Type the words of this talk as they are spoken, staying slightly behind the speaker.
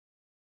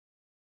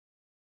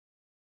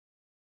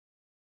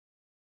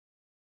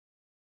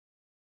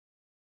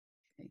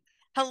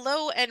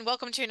Hello and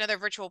welcome to another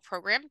virtual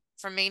program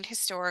from Maine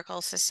Historical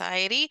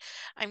Society.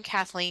 I'm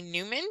Kathleen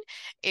Newman.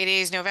 It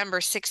is November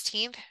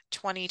 16th,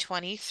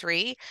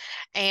 2023,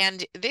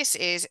 and this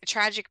is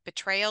Tragic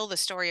Betrayal, the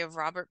story of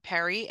Robert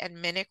Peary and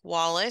Minik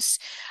Wallace,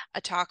 a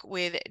talk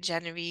with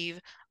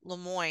Genevieve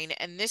LeMoine.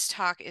 And this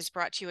talk is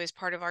brought to you as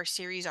part of our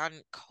series on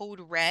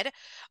Code Red,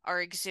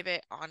 our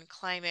exhibit on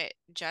climate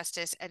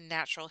justice and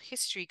natural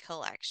history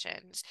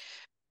collections.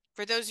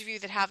 For those of you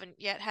that haven't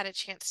yet had a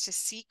chance to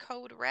see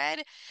Code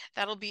Red,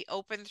 that'll be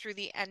open through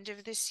the end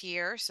of this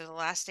year. So the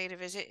last day to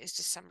visit is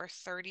December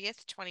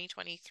 30th,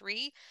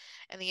 2023.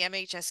 And the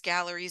MHS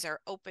galleries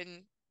are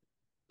open,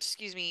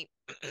 excuse me,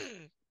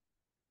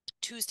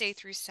 Tuesday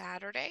through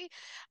Saturday,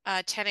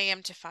 10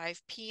 a.m. to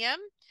 5 p.m.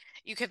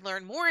 You can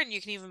learn more and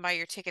you can even buy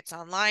your tickets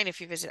online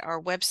if you visit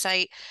our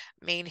website,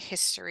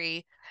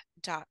 mainhistory.org.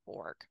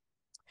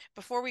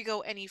 Before we go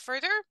any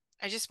further,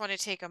 I just want to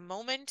take a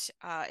moment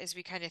as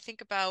we kind of think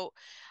about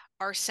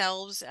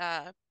ourselves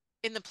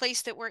in the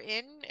place that we're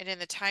in and in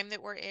the time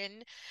that we're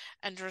in.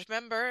 And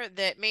remember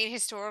that Maine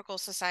Historical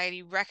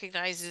Society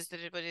recognizes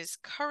that what is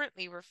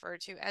currently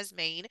referred to as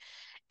Maine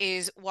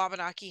is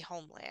Wabanaki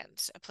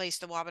homelands, a place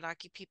the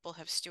Wabanaki people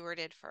have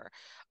stewarded for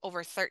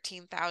over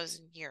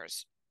 13,000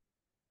 years.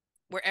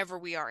 Wherever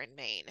we are in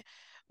Maine,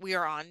 we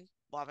are on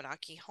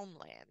Wabanaki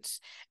homelands,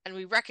 and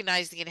we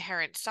recognize the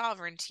inherent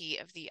sovereignty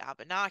of the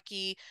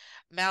Abenaki,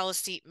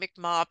 Maliseet,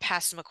 Mi'kmaq,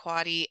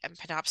 Passamaquoddy, and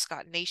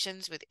Penobscot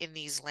nations within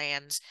these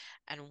lands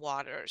and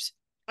waters.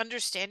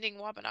 Understanding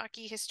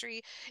Wabanaki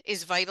history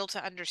is vital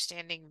to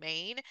understanding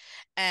Maine,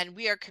 and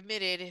we are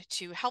committed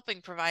to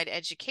helping provide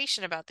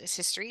education about this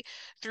history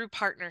through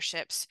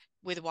partnerships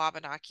with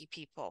Wabanaki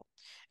people.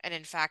 And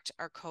in fact,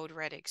 our Code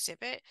Red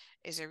exhibit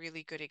is a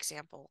really good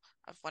example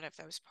of one of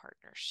those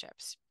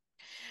partnerships.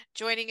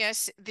 Joining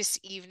us this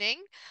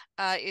evening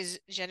is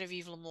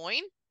Genevieve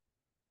LeMoine.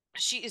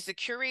 She is the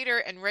curator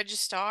and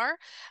registrar,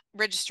 of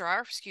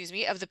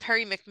the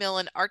Perry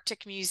McMillan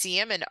Arctic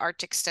Museum and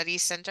Arctic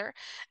Studies Center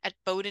at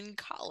Bowdoin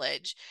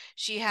College.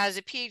 She has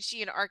a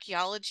PhD in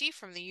archaeology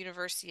from the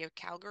University of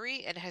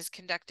Calgary and has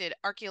conducted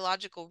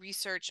archaeological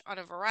research on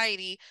a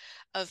variety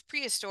of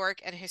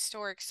prehistoric and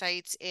historic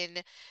sites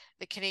in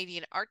the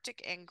Canadian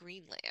Arctic and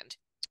Greenland.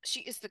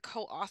 She is the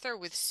co-author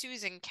with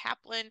Susan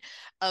Kaplan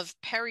of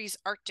Peary's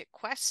Arctic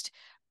Quest,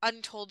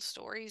 Untold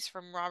Stories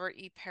from Robert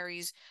E.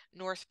 Peary's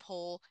North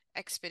Pole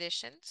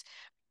Expeditions.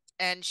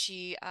 And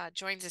she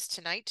joins us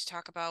tonight to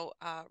talk about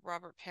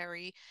Robert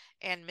Peary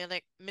and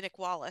Minik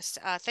Wallace.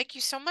 Thank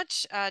you so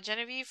much,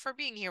 Genevieve, for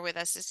being here with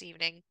us this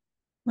evening.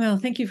 Well,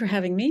 thank you for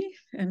having me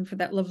and for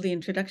that lovely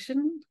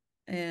introduction.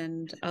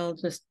 And I'll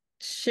just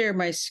share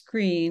my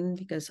screen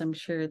because I'm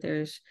sure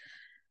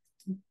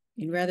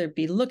you'd rather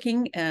be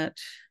looking at,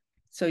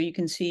 so you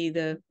can see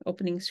the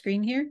opening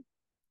screen here.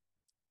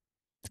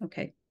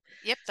 Okay.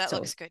 Yep, that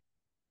looks good.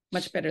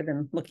 Much better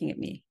than looking at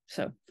me.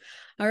 So,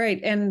 all right.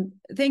 And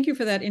thank you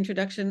for that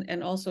introduction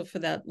and also for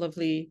that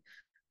lovely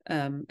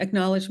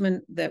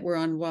acknowledgement that we're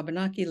on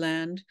Wabanaki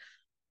land.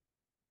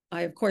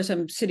 Of course,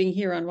 I'm sitting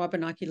here on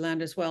Wabanaki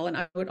land as well. And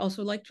I would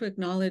also like to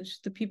acknowledge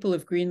the people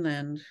of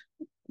Greenland,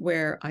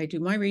 where I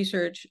do my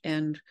research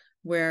and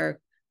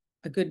where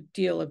a good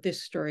deal of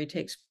this story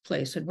takes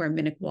place and where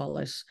Minik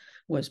Wallace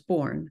was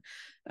born.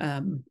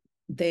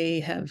 They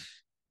have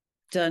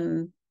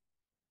had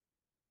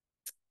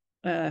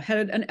an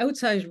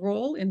outsized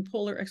role in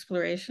polar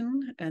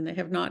exploration, and they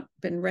have not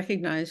been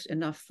recognized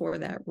enough for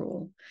that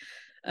role.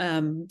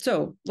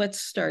 So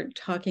let's start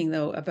talking,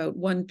 though, about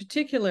one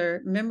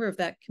particular member of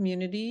that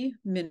community,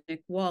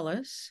 Minik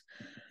Wallace.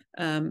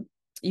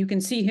 You can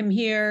see him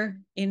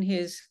here in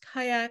his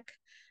kayak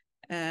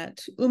at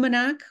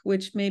Uisaakassak,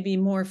 which may be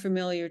more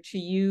familiar to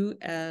you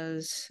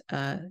as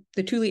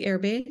the Thule Air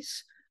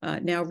Base,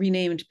 now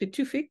renamed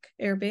Pituffik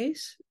Air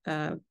Base.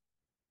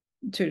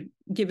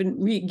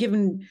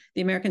 Given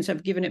the Americans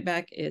have given it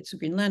back its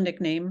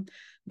Greenlandic name,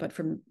 but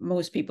for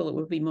most people it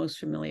would be most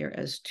familiar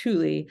as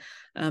Thule.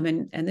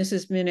 And this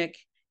is Minik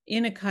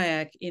in a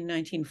kayak in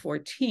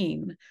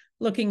 1914,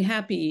 looking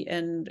happy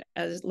and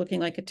as looking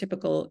like a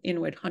typical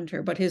Inuit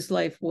hunter, but his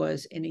life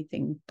was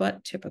anything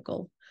but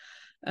typical.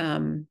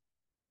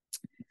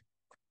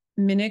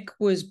 Minik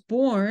was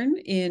born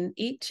in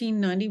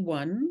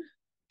 1891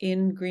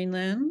 in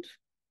Greenland.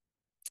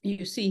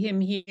 You see him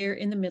here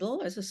in the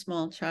middle as a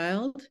small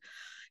child.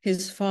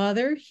 His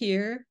father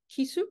here,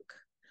 Kisuk,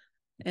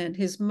 and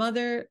his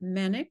mother,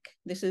 Manik.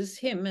 This is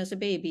him as a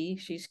baby.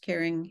 She's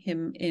carrying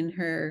him in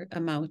her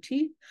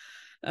amauti.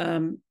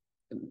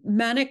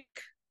 Manik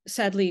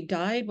sadly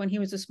died when he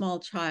was a small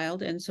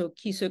child, and so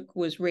Kisuk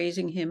was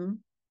raising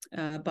him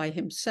by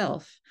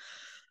himself.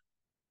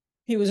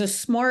 He was a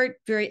smart,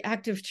 very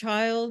active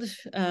child.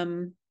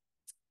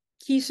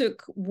 Kisuk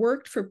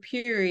worked for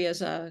Peary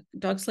as a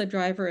dog sled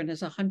driver and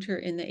as a hunter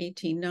in the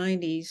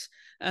 1890s.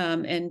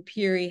 And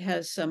Peary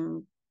has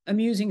some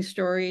amusing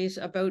stories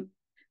about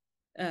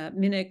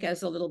Minik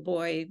as a little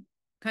boy,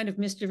 kind of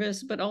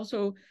mischievous, but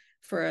also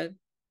for a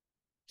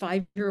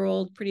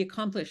 5-year-old, pretty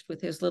accomplished with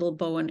his little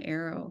bow and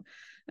arrow.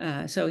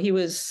 So he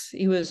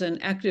was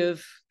an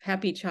active,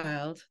 happy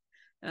child,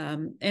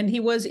 and he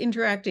was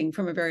interacting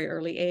from a very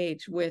early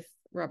age with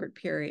Robert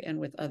Peary and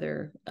with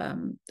other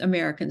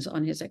Americans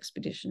on his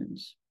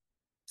expeditions.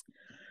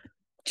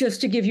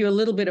 Just to give you a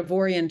little bit of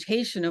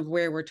orientation of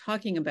where we're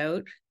talking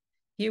about,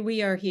 here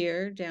we are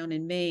here down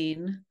in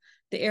Maine.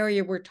 The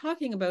area we're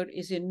talking about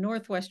is in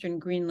northwestern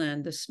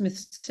Greenland, the Smith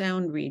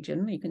Sound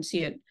region. You can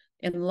see it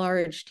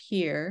enlarged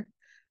here.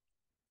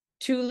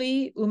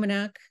 Thule,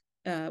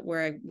 Uisaakassak,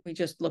 where we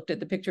just looked at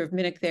the picture of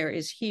Minik there,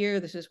 is here.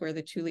 This is where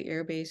the Thule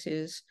Air Base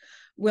is.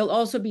 We'll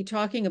also be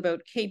talking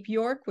about Cape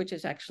York, which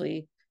is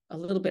actually a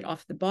little bit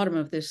off the bottom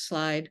of this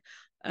slide.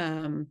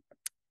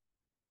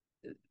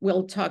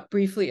 We'll talk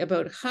briefly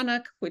about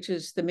Inughuit, which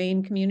is the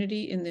main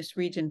community in this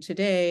region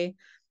today.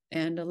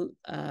 And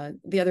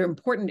the other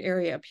important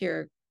area up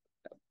here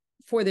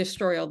for this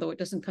story, although it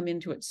doesn't come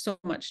into it so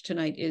much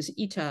tonight, is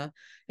Ita.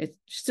 It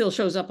still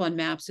shows up on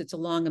maps. It's a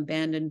long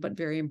abandoned but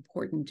very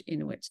important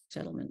Inuit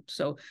settlement.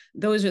 So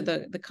those are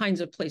the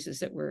kinds of places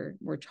that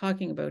we're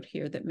talking about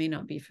here that may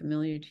not be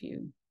familiar to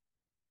you.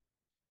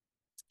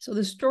 So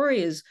the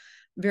story is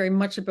very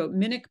much about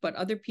Minik, but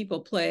other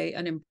people play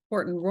an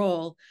important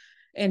role.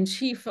 And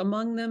chief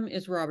among them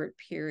is Robert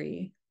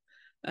Peary.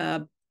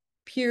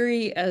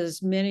 Peary,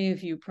 as many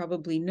of you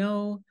probably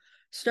know,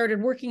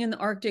 started working in the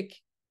Arctic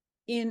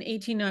in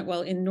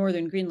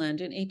northern Greenland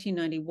in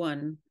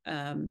 1891.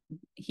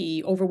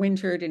 He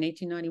overwintered in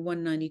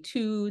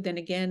 1891-92, then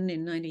again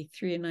in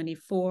 93 and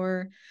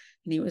 94.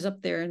 And he was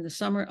up there in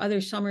the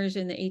other summers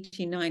in the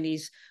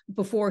 1890s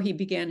before he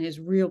began his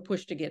real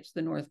push to get to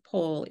the North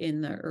Pole in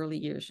the early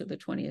years of the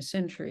 20th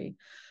century.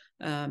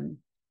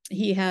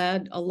 He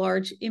had a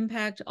large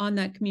impact on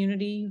that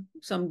community,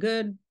 some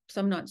good,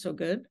 some not so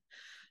good.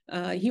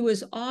 He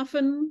was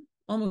often,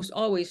 almost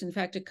always, in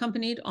fact,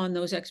 accompanied on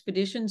those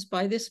expeditions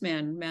by this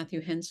man,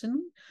 Matthew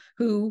Henson,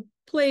 who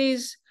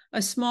plays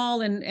a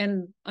small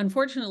and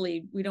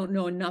unfortunately, we don't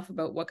know enough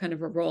about what kind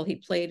of a role he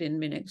played in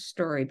Minik's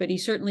story, but he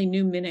certainly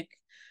knew Minik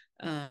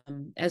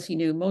as he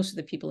knew most of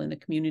the people in the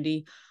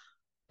community.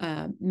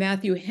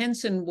 Matthew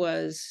Henson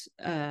was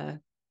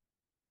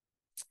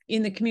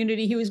in the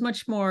community. He was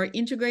much more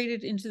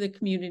integrated into the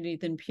community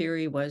than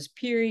Peary was.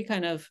 Peary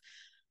kind of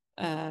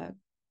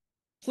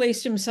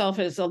placed himself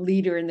as a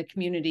leader in the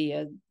community.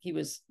 He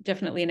was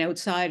definitely an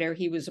outsider.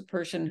 He was a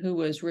person who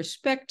was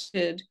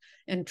respected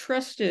and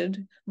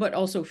trusted, but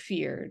also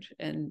feared.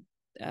 And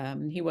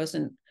he was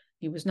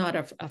not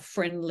a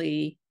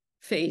friendly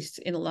face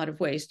in a lot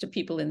of ways to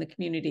people in the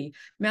community.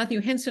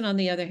 Matthew Henson, on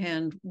the other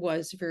hand,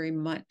 was very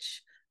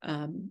much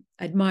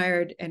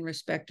admired and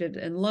respected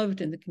and loved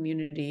in the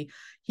community.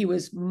 He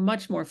was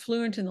much more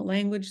fluent in the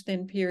language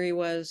than Peary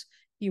was.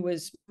 He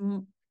was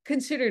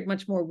considered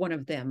much more one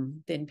of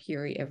them than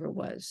Peary ever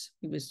was.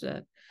 He was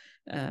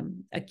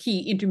a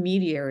key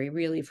intermediary,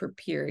 really, for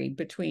Peary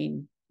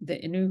between the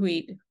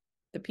Inughuit,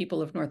 the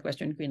people of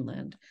northwestern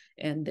Greenland,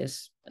 and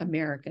this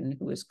American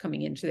who was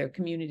coming into their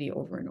community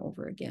over and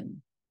over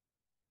again.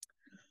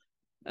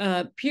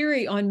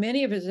 Peary, on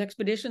many of his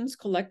expeditions,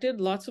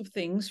 collected lots of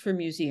things for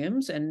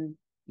museums, and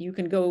you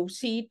can go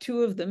see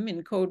two of them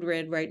in code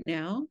red right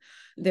now.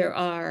 There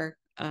are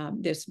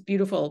this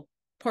beautiful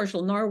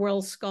partial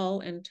narwhal skull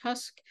and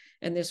tusk,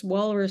 and this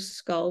walrus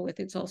skull with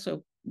its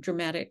also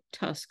dramatic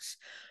tusks.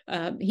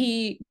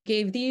 He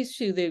gave these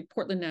to the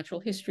Portland Natural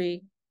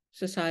History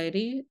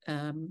Society.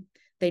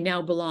 They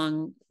now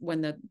belong,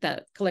 when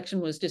that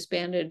collection was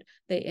disbanded,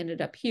 they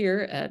ended up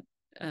here at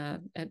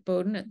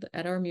Bowdoin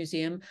at our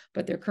museum,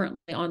 but they're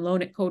currently on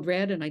loan at Code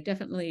Red, and I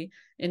definitely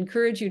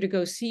encourage you to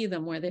go see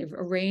them where they've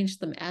arranged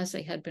them as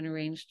they had been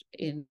arranged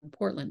in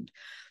Portland.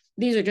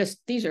 These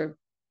are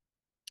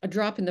a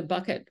drop in the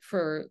bucket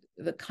for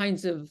the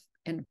kinds of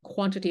and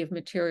quantity of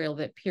material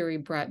that Peary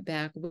brought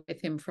back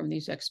with him from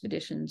these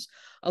expeditions,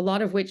 a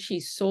lot of which he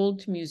sold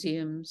to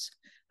museums,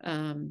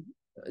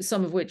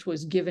 some of which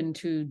was given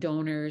to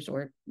donors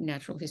or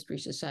natural history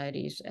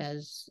societies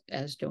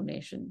as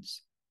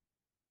donations.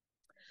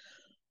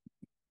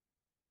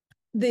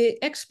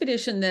 The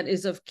expedition that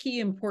is of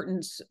key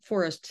importance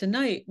for us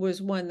tonight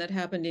was one that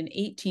happened in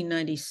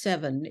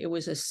 1897. It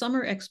was a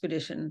summer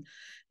expedition,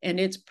 and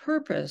its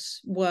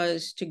purpose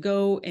was to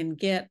go and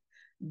get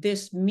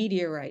this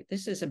meteorite.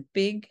 This is a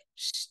big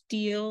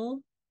steel,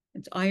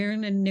 it's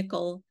iron and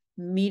nickel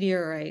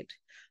meteorite,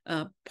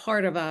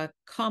 part of a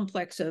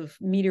complex of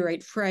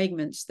meteorite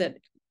fragments that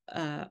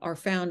are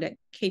found at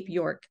Cape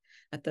York,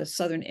 at the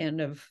southern end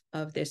of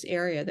this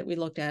area that we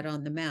looked at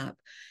on the map.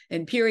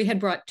 And Peary had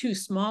brought two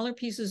smaller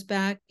pieces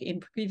back in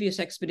previous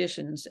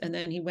expeditions, and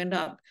then he went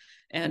up,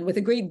 and with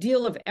a great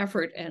deal of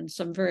effort and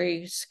some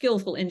very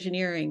skillful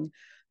engineering,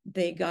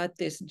 they got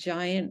this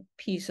giant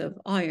piece of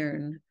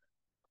iron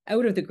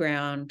out of the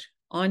ground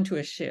onto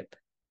a ship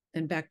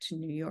and back to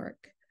New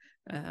York,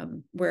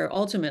 where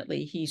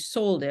ultimately he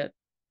sold it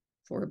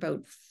for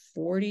about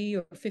 $40,000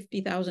 or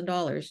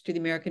 $50,000 to the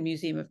American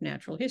Museum of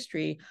Natural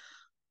History.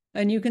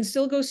 And you can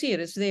still go see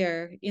it. It's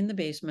there in the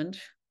basement.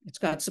 It's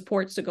got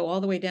supports that go all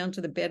the way down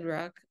to the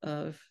bedrock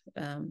of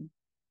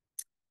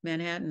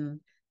Manhattan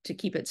to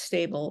keep it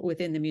stable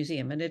within the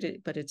museum,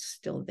 but it's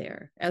still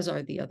there, as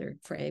are the other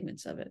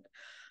fragments of it.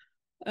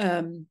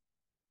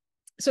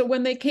 So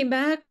when they came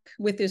back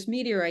with this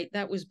meteorite,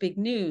 that was big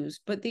news.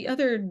 But the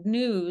other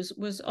news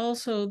was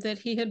also that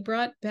he had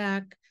brought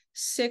back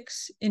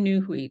 6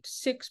 Inughuit,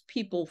 6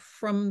 people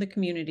from the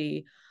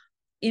community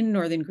in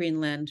northern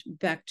Greenland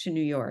back to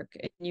New York.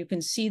 And you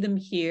can see them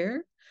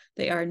here.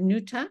 They are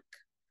Nutak,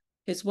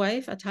 his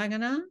wife,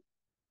 Atagana.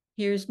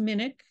 Here's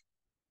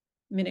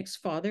Minik's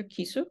father,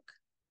 Kisuk.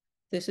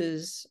 This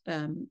is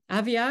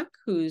Aviak,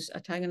 who's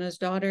Atagana's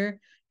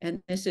daughter.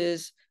 And this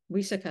is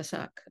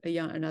Uisaakassak,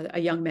 a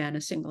young man,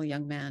 a single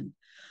young man.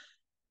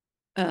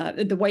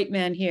 The white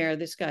man here,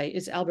 this guy,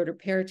 is Albert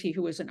Peary,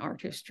 who was an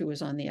artist who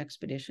was on the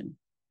expedition.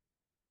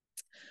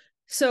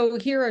 So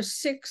here are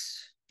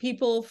 6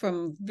 people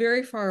from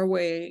very far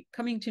away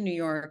coming to New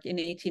York in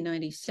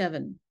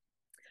 1897.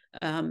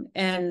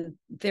 And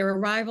their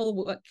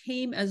arrival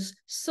came as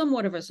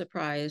somewhat of a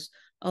surprise,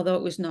 although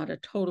it was not a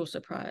total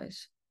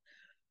surprise.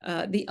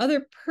 The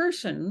other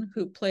person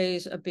who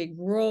plays a big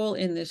role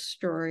in this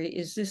story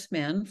is this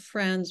man,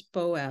 Franz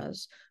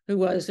Boas, who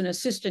was an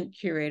assistant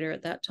curator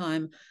at that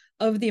time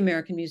of the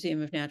American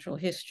Museum of Natural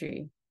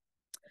History.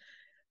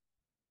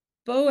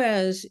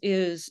 Boas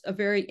is a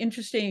very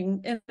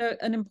interesting and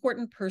an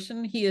important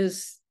person. He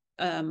is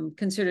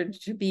considered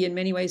to be, in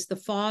many ways, the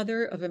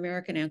father of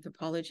American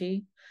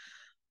anthropology.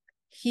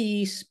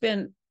 He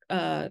spent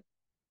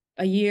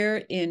a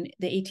year in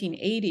the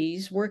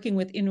 1880s working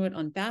with Inuit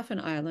on Baffin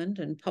Island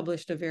and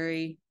published a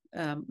very,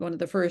 one of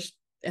the first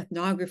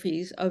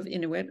ethnographies of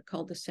Inuit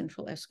called the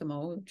Central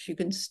Eskimo, which you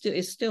can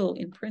is still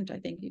in print. I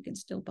think you can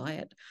still buy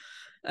it.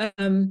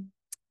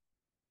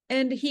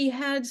 And he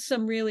had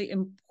some really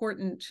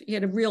important, he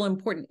had a real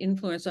important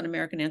influence on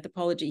American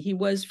anthropology. He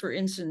was, for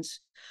instance,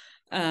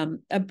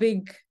 a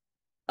big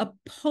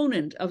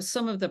opponent of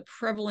some of the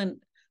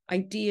prevalent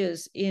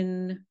ideas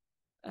in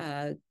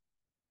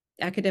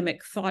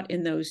academic thought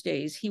in those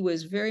days. He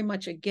was very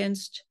much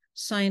against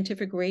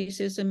scientific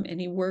racism, and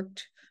he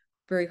worked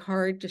very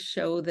hard to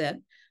show that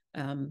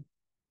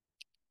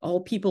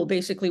all people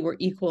basically were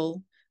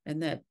equal,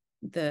 and that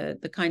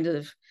the kind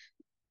of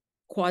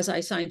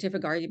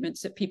quasi-scientific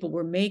arguments that people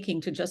were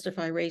making to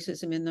justify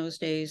racism in those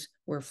days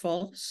were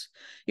false.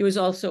 He was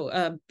also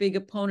a big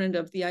opponent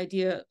of the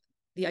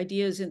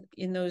ideas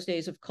in those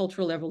days of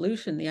cultural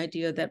evolution, the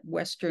idea that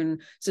Western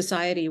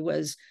society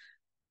was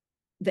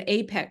the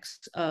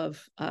apex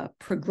of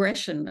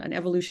progression, an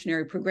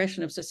evolutionary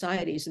progression of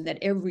societies, and that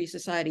every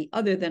society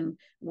other than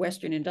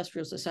Western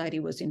industrial society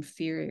was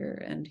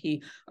inferior. And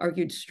he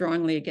argued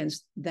strongly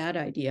against that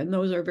idea. And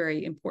those are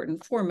very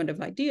important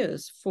formative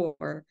ideas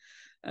for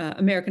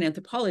American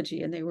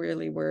anthropology, and they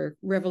really were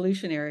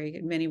revolutionary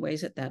in many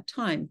ways at that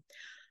time.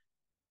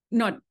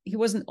 He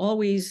wasn't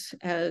always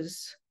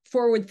as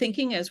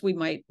forward-thinking as we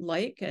might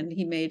like, and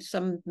he made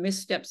some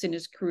missteps in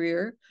his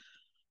career.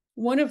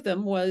 One of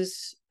them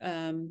was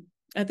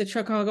at the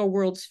Chicago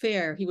World's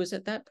Fair. He was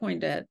at that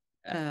point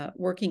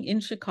working in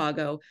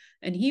Chicago,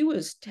 and he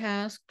was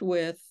tasked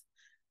with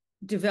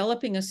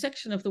developing a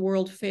section of the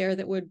World Fair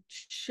that would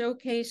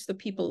showcase the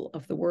people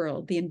of the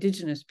world, the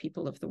indigenous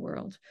people of the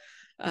world.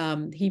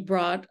 He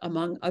brought,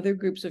 among other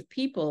groups of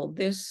people,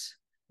 this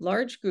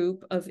large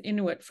group of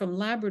Inuit from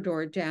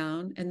Labrador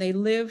down, and they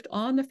lived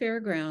on the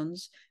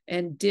fairgrounds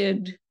and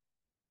did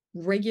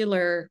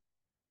regular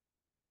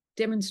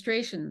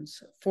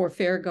demonstrations for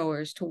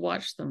fairgoers to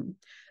watch them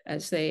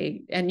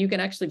and you can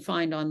actually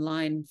find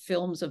online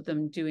films of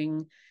them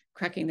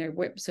cracking their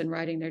whips and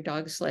riding their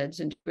dog sleds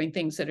and doing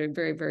things that are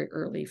very, very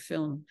early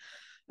film.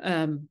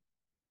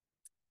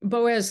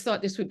 Boas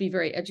thought this would be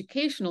very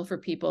educational for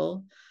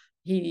people.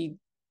 He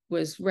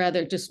was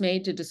rather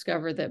dismayed to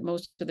discover that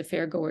most of the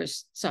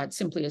fairgoers saw it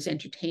simply as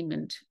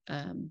entertainment.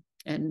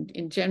 And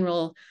in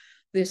general,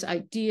 this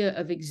idea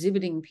of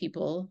exhibiting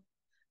people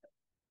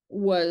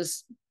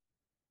was,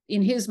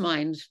 in his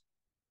mind,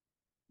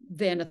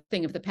 then a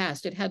thing of the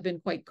past. It had been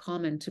quite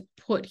common to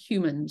put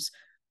humans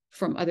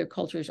from other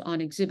cultures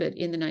on exhibit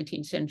in the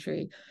 19th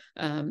century.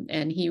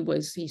 And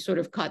he sort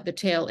of caught the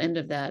tail end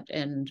of that.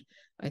 And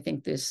I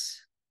think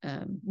this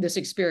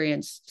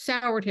experience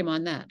soured him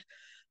on that.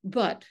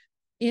 But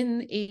in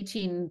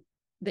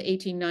the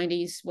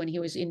 1890s, when he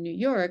was in New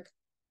York,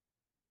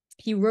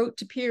 he wrote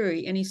to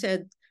Peary and he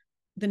said,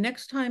 the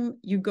next time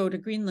you go to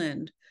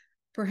Greenland,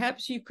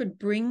 perhaps you could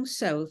bring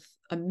south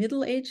a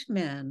middle-aged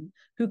man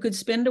who could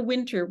spend a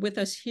winter with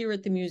us here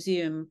at the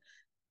museum,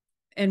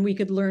 and we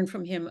could learn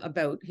from him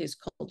about his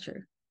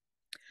culture.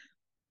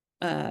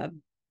 I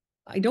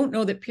don't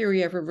know that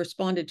Peary ever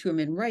responded to him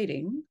in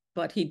writing,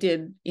 but he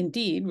did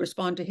indeed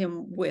respond to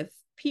him with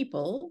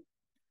people,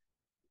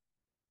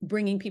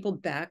 bringing people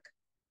back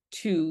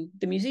to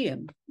the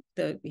museum.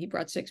 He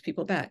brought 6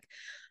 people back.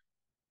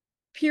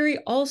 Peary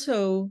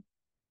also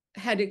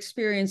had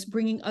experience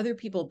bringing other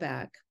people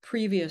back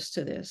previous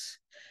to this.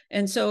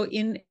 And so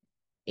in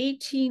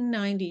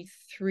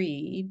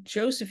 1893,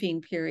 Josephine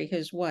Peary,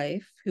 his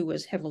wife, who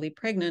was heavily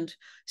pregnant,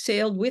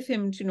 sailed with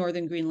him to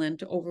northern Greenland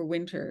to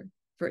overwinter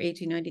for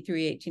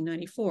 1893,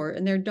 1894.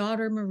 And their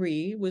daughter,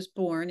 Marie, was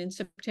born in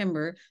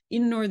September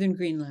in northern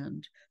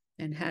Greenland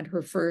and had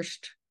her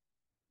first,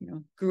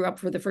 grew up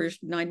for the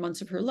first 9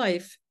 months of her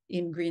life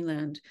in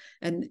Greenland.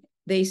 And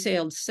they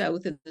sailed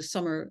south in the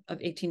summer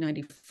of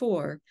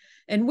 1894.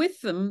 And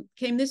with them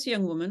came this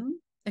young woman,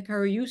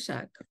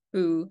 Uisaakassak,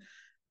 who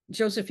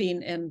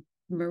Josephine and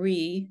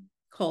Marie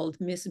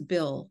called Miss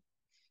Bill.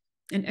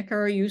 And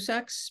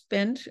Uisaakassak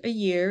spent a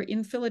year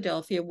in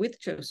Philadelphia with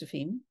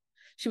Josephine.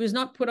 She was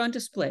not put on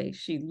display.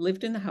 She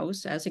lived in the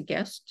house as a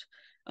guest,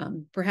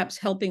 perhaps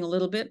helping a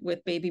little bit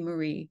with baby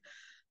Marie.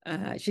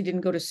 She didn't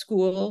go to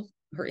school.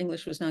 Her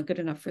English was not good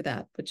enough for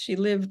that, but she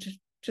lived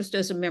just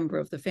as a member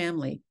of the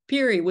family.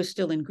 Peary was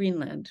still in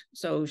Greenland,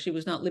 so she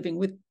was not living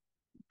with,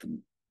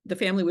 the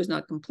family was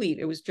not complete.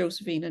 It was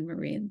Josephine and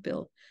Marie and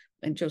Bill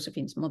and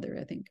Josephine's mother,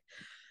 I think.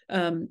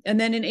 And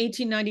then in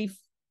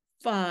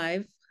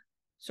 1895,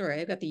 sorry,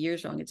 I got the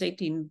years wrong. It's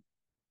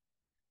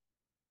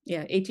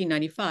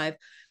 1895,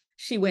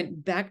 she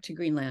went back to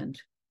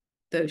Greenland.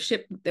 The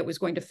ship that was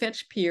going to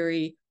fetch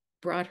Peary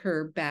brought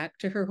her back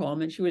to her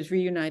home, and she was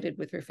reunited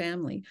with her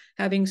family,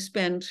 having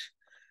spent,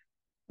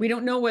 we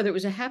don't know whether it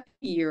was a happy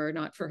year or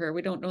not for her.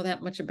 We don't know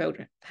that much about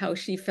how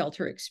she felt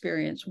her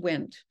experience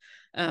went.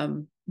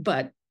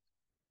 But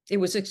it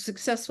was a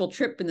successful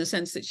trip in the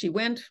sense that she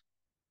went,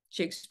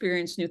 she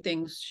experienced new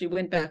things, she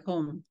went back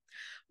home.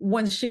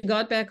 Once she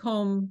got back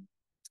home,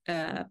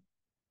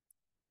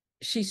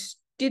 she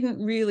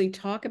didn't really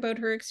talk about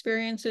her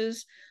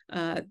experiences.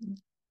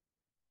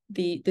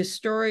 The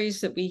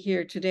stories that we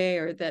hear today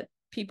are that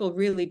people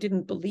really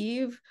didn't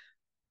believe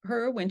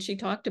her when she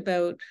talked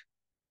about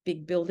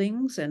big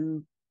buildings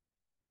and,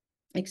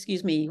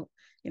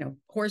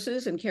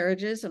 horses and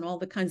carriages and all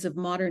the kinds of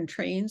modern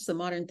trains, the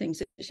modern things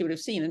that she would have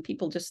seen. And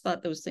people just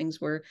thought those things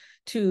were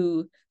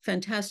too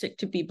fantastic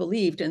to be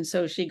believed. And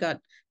so she got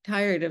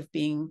tired of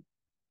being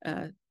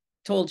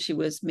told she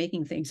was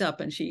making things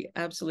up, and she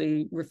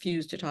absolutely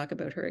refused to talk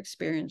about her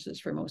experiences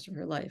for most of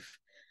her life.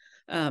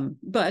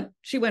 But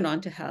she went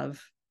on to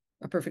have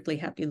a perfectly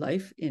happy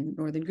life in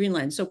northern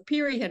Greenland. So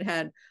Peary had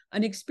had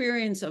an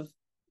experience of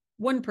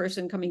one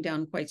person coming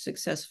down quite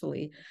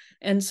successfully.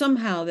 And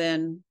somehow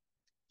then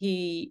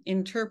he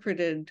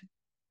interpreted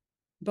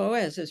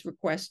Boaz's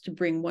request to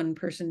bring one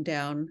person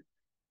down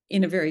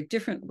in a very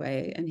different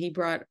way. And he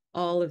brought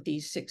all of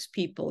these 6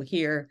 people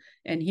here.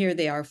 And here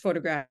they are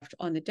photographed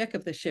on the deck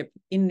of the ship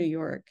in New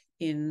York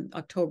in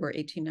October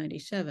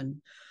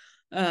 1897.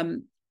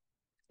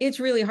 It's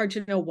really hard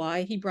to know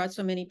why he brought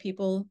so many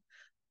people.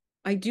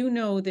 I do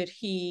know that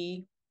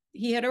he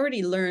had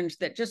already learned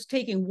that just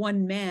taking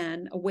one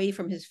man away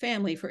from his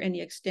family for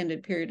any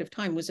extended period of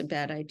time was a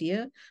bad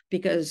idea,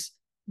 because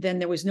then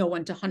there was no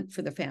one to hunt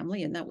for the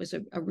family, and that was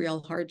a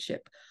real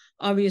hardship.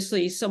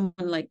 Obviously, someone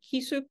like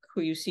Uisaakassak,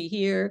 who you see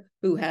here,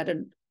 who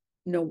had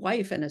no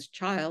wife and a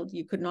child,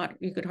 you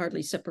could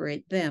hardly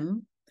separate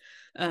them.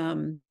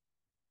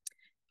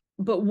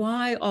 But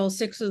why all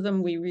 6 of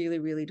them, we really,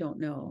 really don't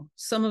know.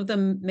 Some of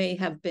them may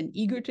have been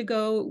eager to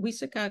go.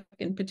 Uisaakassak,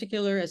 in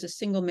particular, as a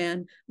single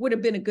man, would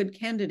have been a good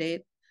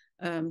candidate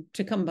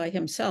to come by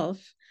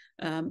himself.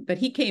 But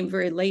he came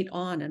very late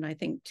on, and I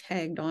think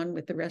tagged on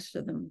with the rest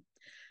of them.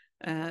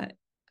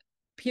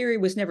 Peary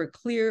was never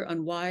clear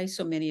on why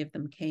so many of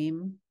them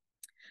came,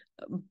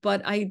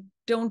 but I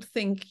don't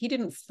think he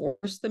didn't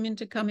force them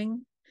into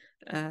coming.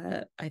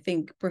 I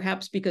think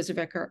perhaps because of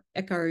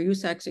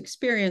Uisaaksak's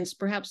experience,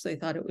 perhaps they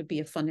thought it would be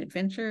a fun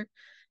adventure.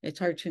 It's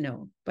hard to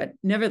know, but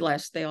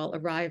nevertheless, they all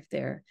arrived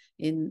there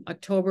in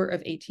October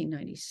of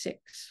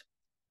 1896.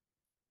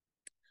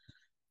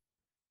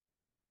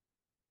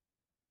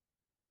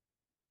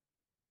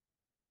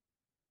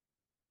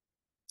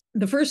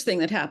 The first thing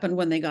that happened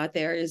when they got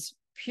there is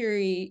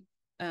Peary,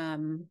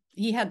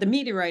 he had the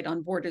meteorite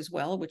on board as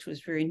well, which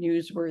was very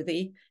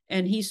newsworthy,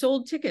 and he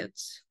sold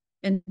tickets.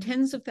 And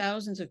tens of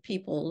thousands of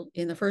people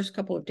in the first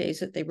couple of days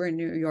that they were in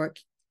New York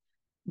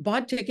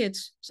bought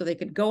tickets so they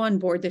could go on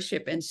board the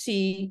ship and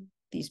see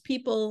these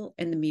people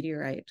and the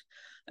meteorite.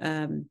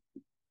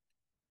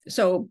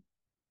 So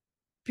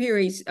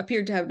Peary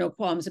appeared to have no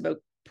qualms about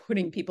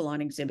putting people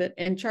on exhibit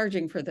and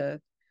charging for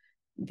the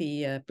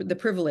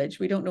privilege.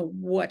 We don't know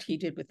what he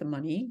did with the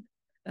money,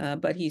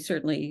 but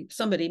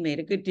somebody made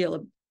a good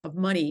deal of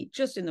money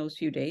just in those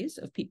few days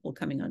of people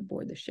coming on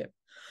board the ship.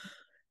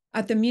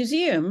 At the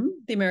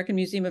museum, the American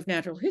Museum of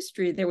Natural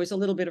History, there was a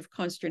little bit of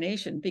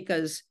consternation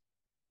because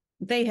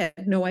they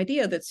had no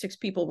idea that 6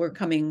 people were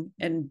coming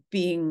and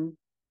being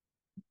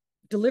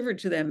delivered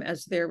to them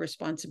as their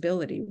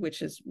responsibility,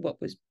 which is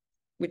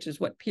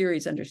what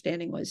Peary's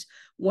understanding was.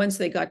 Once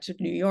they got to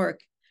New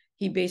York,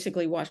 he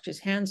basically washed his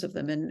hands of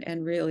them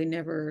and really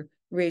never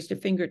raised a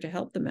finger to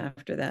help them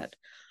after that.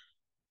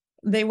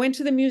 They went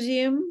to the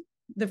museum.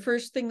 The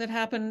first thing that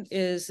happened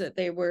is that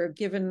they were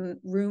given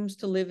rooms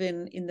to live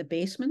in the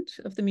basement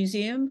of the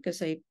museum because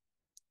they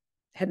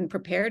hadn't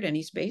prepared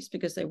any space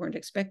because they weren't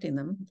expecting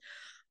them.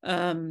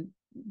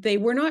 They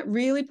were not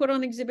really put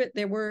on exhibit.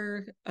 There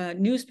were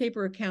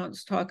newspaper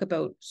accounts talk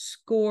about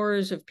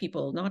scores of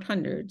people, not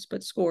hundreds,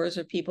 but scores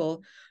of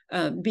people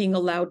being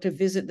allowed to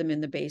visit them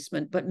in the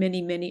basement, but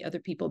many, many other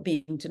people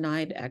being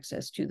denied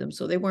access to them.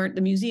 So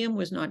the museum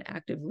was not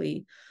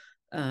actively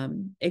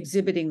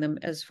exhibiting them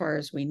as far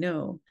as we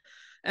know.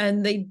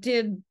 And they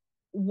did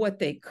what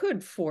they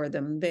could for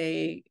them.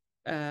 They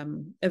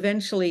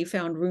eventually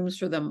found rooms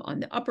for them on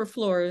the upper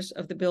floors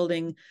of the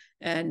building,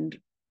 and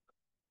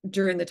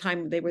during the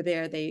time they were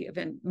there, they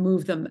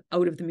moved them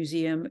out of the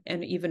museum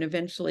and even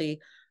eventually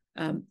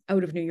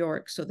out of New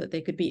York so that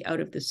they could be out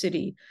of the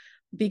city,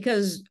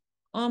 because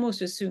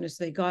almost as soon as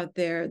they got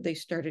there, they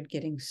started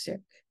getting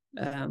sick.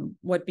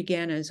 What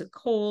began as a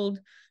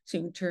cold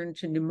soon turned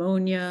to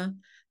pneumonia,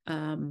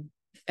 and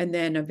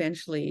then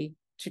eventually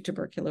to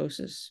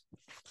tuberculosis.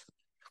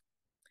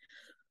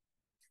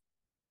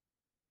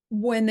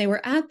 When they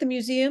were at the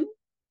museum,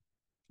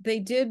 they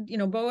did,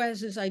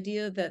 Boaz's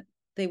idea that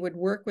they would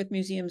work with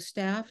museum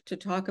staff to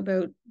talk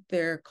about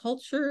their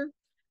culture.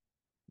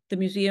 The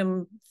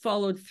museum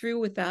followed through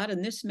with that.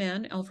 And this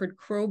man, Alfred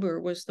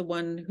Kroeber, was the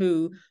one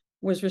who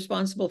was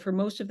responsible for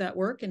most of that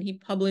work. And he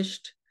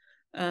published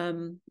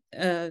in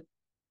the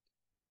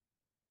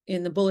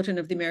Bulletin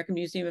of the American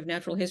Museum of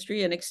Natural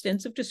History an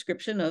extensive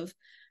description of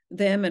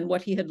them and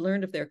what he had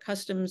learned of their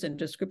customs, and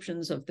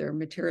descriptions of their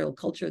material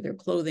culture, their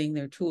clothing,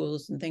 their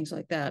tools, and things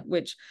like that,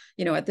 which,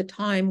 at the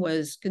time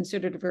was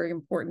considered a very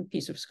important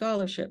piece of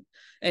scholarship.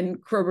 And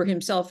Kroeber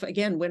himself,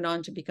 again, went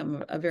on to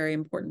become a very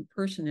important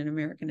person in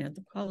American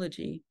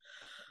anthropology.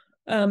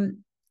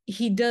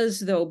 He does,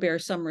 though, bear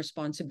some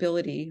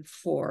responsibility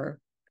for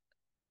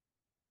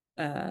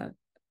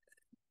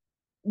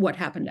what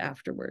happened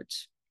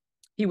afterwards.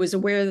 He was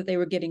aware that they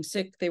were getting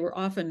sick. They were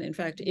often, in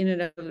fact, in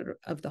and out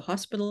of the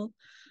hospital.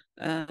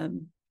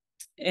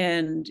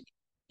 And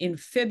in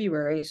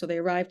February, so they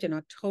arrived in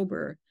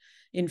October.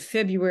 In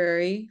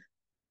February,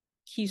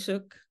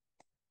 Uisaakassak,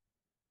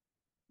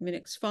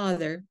 Minik's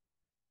father,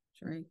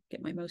 sorry,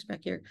 get my mouse back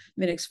here.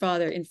 Minik's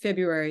father, in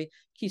February,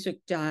 Uisaakassak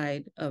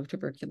died of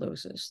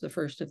tuberculosis, the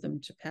first of them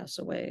to pass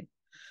away.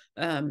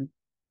 Minik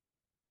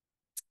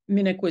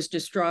was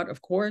distraught,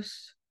 of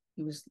course.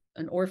 He was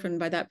an orphan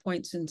by that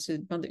point, since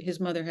his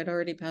mother had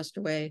already passed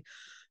away.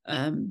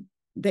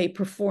 They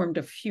performed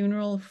a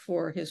funeral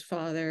for his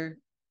father,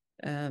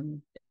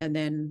 and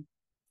then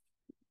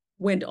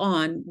went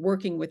on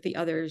working with the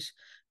others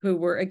who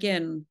were,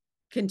 again,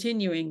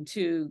 continuing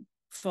to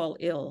fall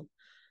ill.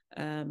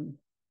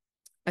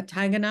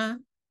 Atagana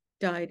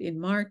died in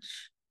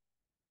March.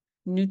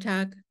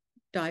 Nutak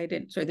died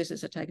in, sorry, this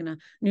is Atagana.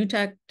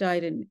 Nutak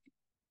died in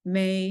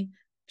May,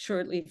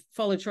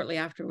 followed shortly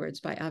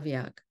afterwards by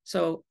Aviak.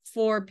 So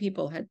 4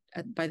 people had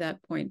by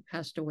that point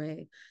passed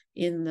away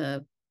in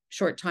the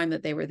short time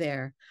that they were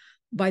there.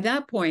 By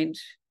that point,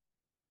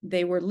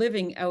 they were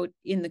living out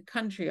in the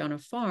country on a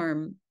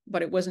farm,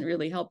 but it wasn't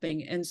really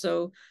helping. And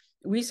so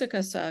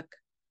Uisaakassak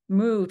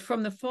moved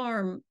from the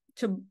farm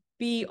to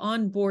be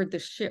on board the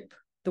ship,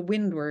 the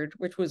Windward,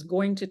 which was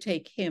going to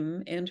take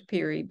him and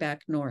Peary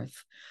back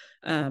north.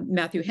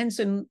 Matthew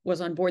Henson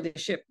was on board the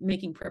ship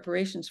making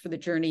preparations for the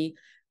journey.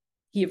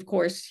 He, of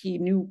course, he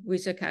knew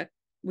Uisaakassak.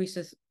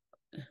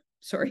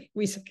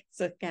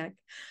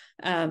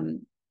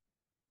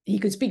 He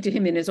could speak to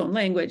him in his own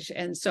language.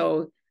 And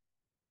so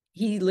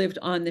he lived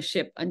on the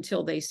ship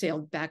until they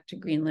sailed back to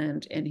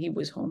Greenland, and he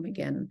was home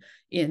again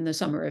in the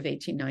summer of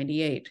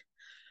 1898.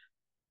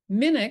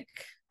 Minik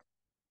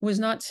was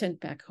not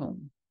sent back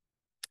home.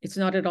 It's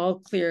not at all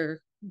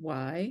clear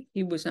why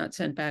he was not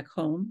sent back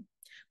home,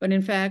 but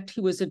in fact,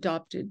 he was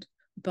adopted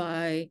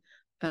by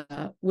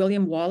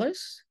William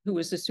Wallace, who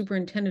was the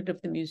superintendent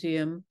of the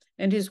museum,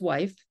 and his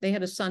wife. They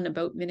had a son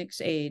about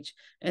Minik's age,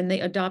 and they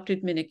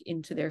adopted Minik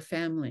into their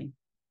family.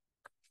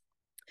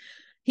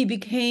 He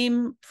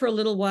became, for a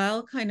little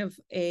while, kind of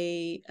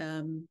a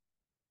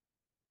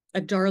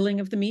darling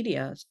of the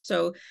media.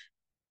 So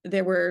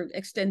there were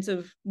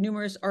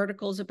numerous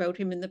articles about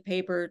him in the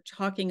paper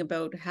talking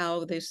about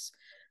how this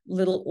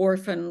little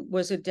orphan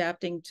was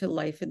adapting to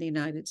life in the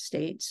United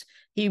States.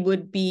 He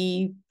would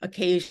be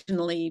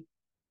occasionally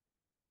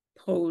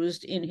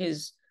posed in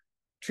his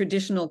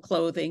traditional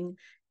clothing.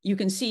 You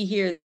can see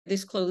here,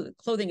 this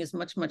clothing is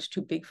much, much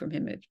too big for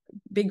him.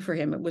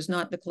 It was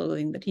not the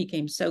clothing that he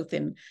came south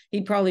in.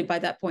 He'd probably by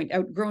that point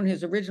outgrown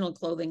his original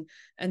clothing,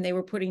 and they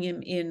were putting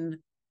him in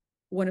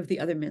one of the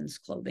other men's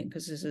clothing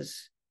because this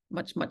is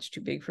much, much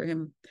too big for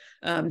him.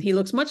 He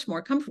looks much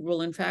more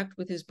comfortable, in fact,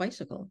 with his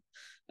bicycle.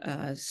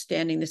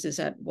 Standing, this is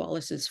at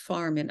Wallace's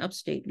farm in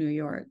upstate New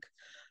York.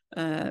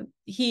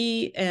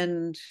 He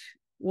and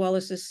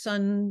Wallace's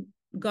son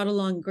got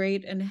along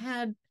great and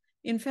had,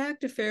 in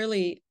fact, a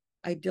fairly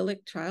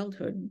idyllic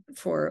childhood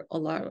for a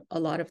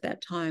lot of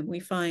that time.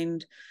 We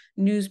find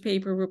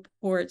newspaper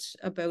reports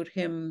about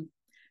him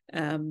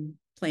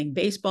playing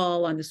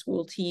baseball on the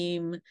school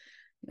team,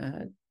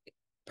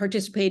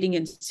 participating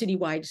in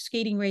citywide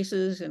skating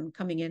races and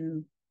coming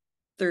in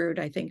third,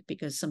 I think,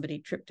 because somebody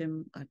tripped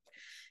him.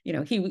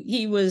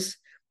 He was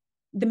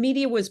the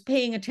media was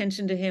paying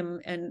attention to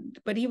him,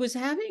 but he was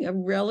having a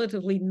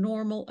relatively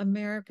normal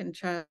American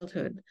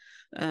childhood,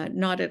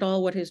 not at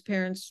all what his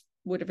parents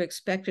would have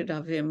expected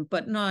of him,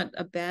 but not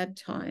a bad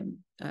time.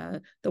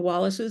 The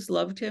Wallaces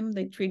loved him.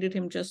 They treated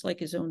him just like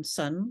his own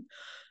son.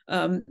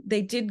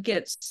 They did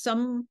get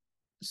some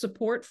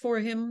support for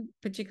him,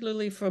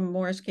 particularly from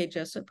Morris K.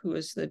 Jessup, who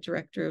was the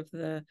director of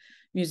the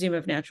Museum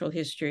of Natural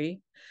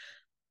History.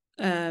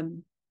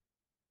 And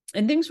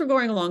things were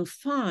going along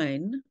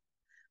fine.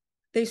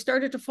 They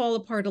started to fall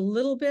apart a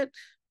little bit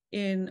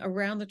in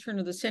around the turn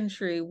of the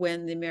century,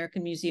 when the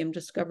American Museum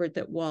discovered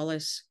that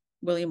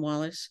William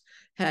Wallace,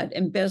 had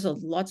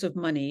embezzled lots of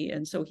money,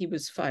 and so he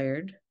was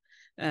fired,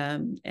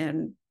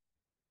 and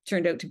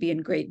turned out to be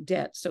in great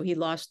debt. So he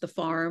lost the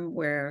farm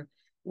where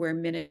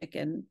Minik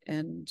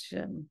and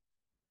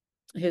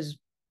his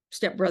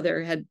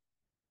stepbrother had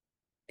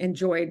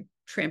enjoyed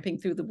tramping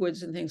through the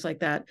woods and things like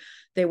that.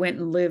 They went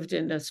and lived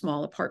in a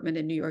small apartment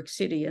in New York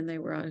City, and they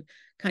were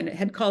kind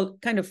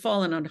of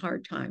fallen on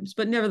hard times.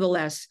 But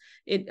nevertheless,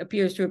 it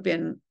appears to have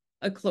been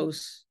a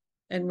close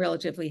and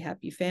relatively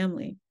happy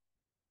family.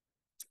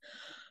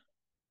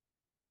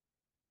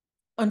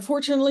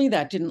 Unfortunately,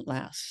 that didn't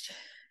last.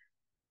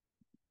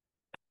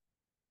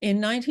 In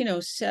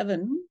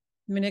 1907,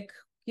 Minik,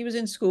 he was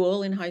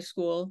in high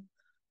school,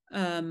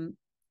 and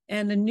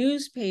a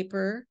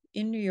newspaper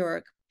in New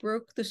York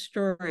broke the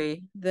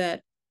story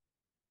that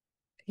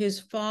his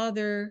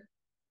father's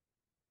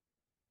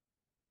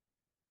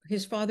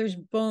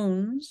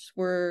bones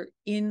were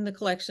in the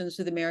collections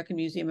of the American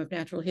Museum of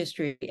Natural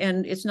History.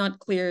 And it's not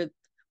clear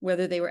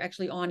whether they were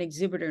actually on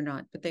exhibit or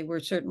not, but they were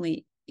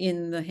certainly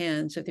in the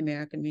hands of the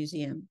American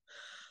Museum.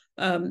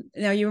 Now,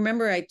 you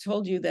remember I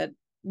told you that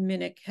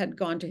Minik had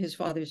gone to his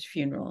father's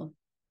funeral.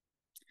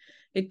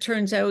 It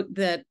turns out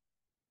that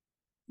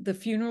the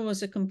funeral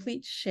was a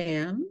complete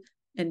sham,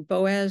 and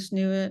Boaz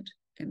knew it,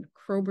 and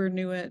Kroeber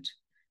knew it.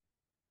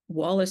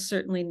 Wallace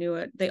certainly knew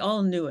it. They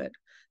all knew it.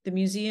 The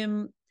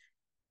museum,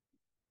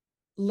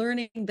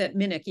 learning that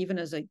Minik, even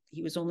as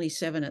he was only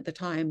 7 at the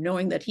time,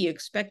 knowing that he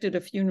expected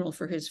a funeral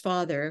for his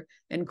father,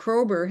 and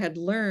Kroeber had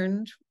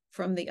learned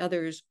from the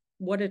others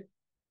what an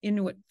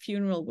Inuit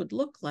funeral would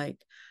look like,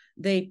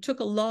 they took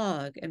a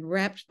log and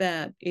wrapped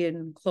that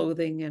in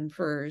clothing and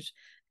furs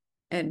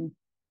and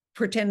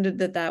pretended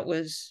that that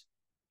was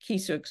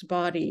Kisuk's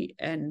body,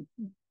 and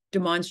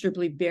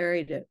demonstrably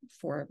buried it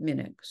for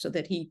Minik so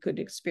that he could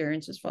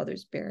experience his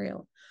father's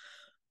burial.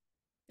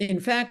 In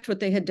fact, what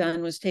they had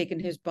done was taken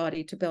his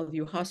body to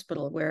Bellevue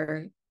Hospital,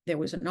 where there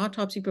was an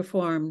autopsy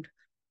performed.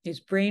 His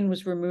brain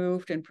was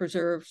removed and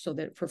preserved so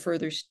that for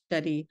further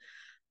study.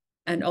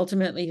 And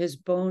ultimately, his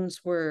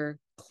bones were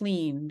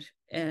cleaned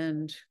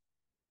and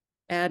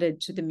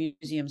added to the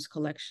museum's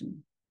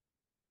collection.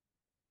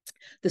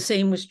 The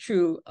same was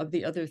true of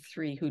the other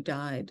 3 who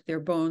died. Their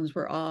bones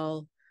were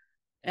all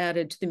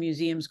added to the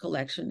museum's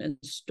collection and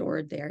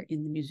stored there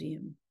in the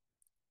museum.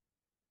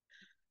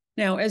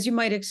 Now, as you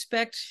might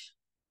expect,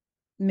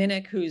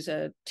 Minik, who's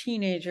a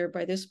teenager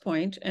by this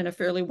point and a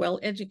fairly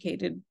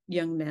well-educated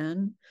young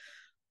man,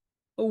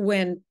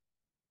 when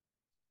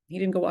he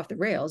didn't go off the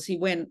rails, he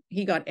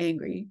got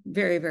angry,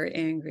 very, very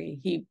angry.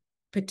 He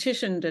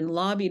petitioned and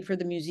lobbied for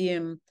the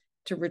museum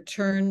to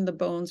return the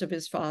bones of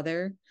his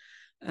father,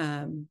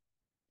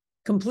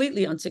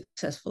 completely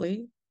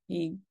unsuccessfully.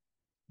 The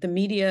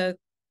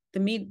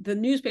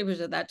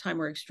newspapers at that time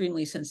were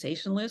extremely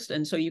sensationalist,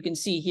 and so you can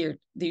see here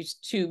these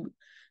two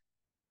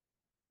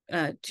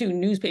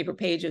newspaper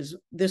pages,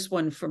 this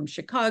one from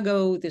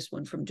Chicago, this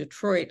one from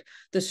Detroit.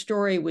 The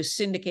story was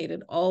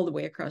syndicated all the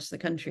way across the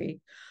country.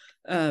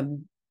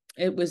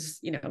 It was,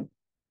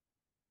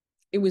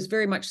 it was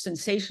very much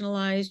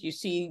sensationalized. You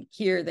see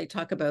here, they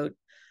talk about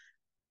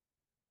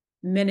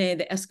Mene,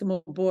 the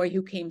Eskimo boy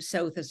who came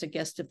south as a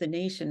guest of the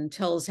nation,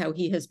 tells how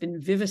he has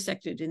been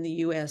vivisected in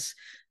the US.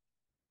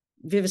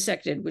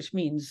 Vivisected, which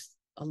means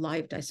a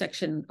live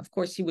dissection. Of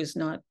course, he was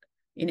not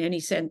in any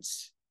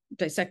sense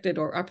dissected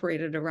or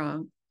operated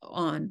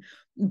on,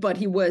 but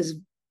he was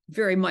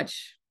very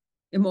much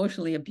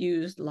emotionally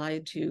abused,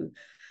 lied to,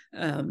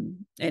 and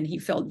he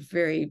felt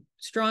very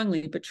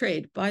strongly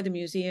betrayed by the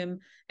museum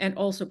and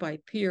also by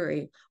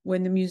Peary.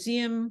 When the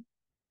museum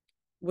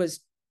was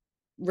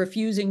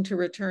refusing to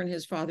return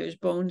his father's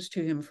bones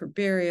to him for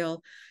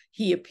burial,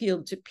 he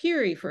appealed to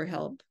Peary for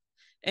help.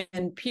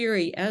 And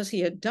Peary, as he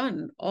had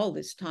done all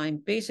this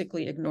time,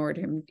 basically ignored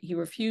him. He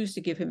refused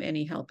to give him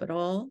any help at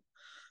all.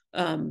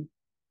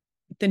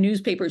 The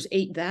newspapers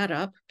ate that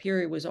up.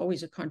 Peary was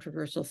always a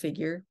controversial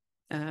figure.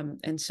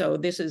 And so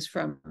this is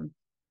from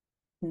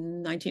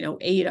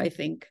 1908, I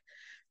think,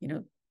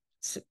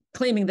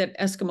 claiming that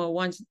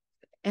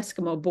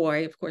Eskimo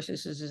boy, of course,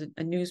 this is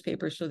a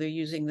newspaper, so they're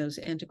using those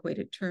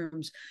antiquated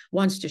terms,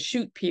 wants to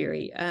shoot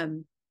Peary.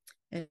 And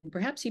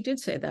perhaps he did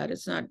say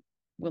that.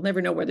 We'll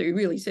never know whether he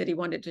really said he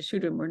wanted to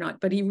shoot him or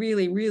not, but he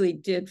really, really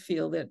did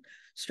feel that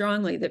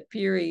strongly that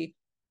Peary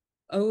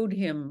owed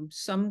him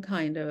some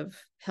kind of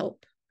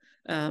help.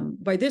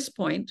 By this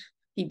point,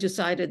 he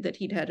decided that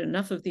he'd had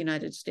enough of the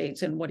United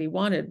States, and what he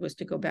wanted was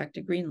to go back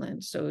to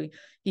Greenland. So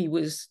he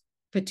was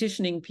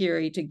petitioning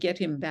Peary to get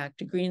him back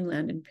to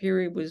Greenland, and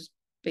Peary was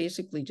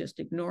basically just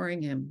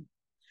ignoring him.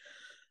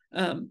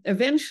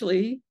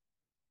 Eventually,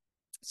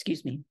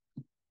 excuse me.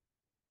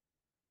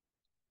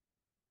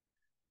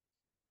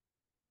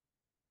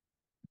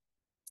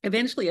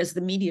 Eventually, as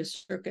the media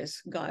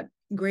circus got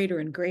greater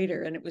and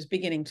greater, and it was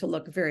beginning to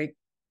look very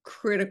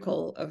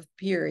critical of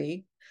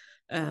Peary,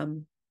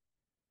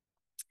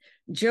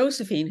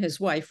 Josephine, his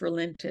wife,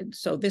 relented.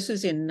 So this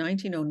is in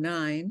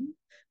 1909.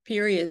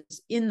 Peary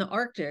is in the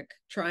Arctic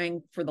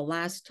trying for the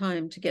last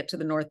time to get to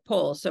the North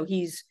Pole. So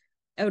he's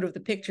out of the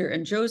picture.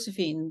 And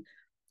Josephine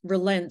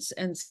relents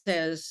and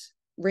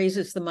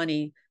raises the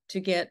money to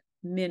get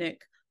Minik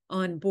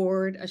on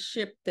board a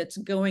ship that's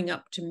going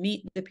up to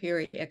meet the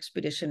Peary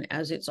expedition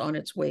as it's on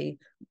its way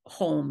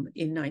home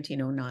in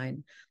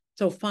 1909.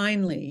 So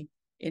finally,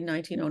 in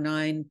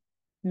 1909,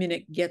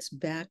 Minik gets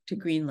back to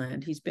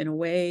Greenland. He's been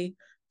away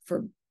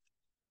for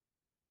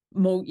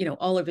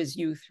all of his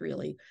youth,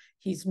 really.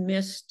 He's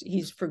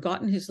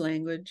forgotten his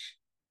language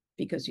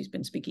because he's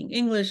been speaking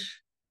English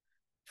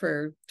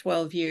for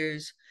 12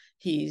 years.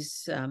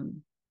 He's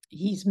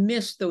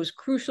missed those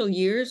crucial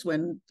years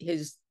when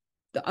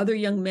the other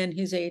young men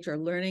his age are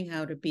learning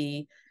how to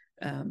be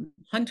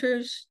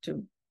hunters,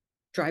 to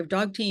drive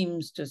dog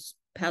teams, to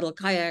paddle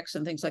kayaks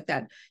and things like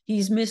that.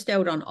 He's missed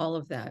out on all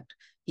of that.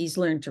 He's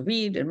learned to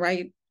read and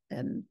write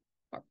and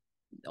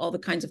all the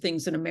kinds of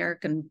things an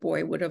American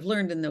boy would have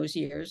learned in those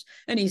years.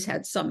 And he's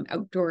had some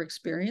outdoor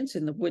experience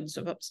in the woods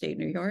of upstate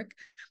New York,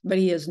 but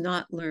he has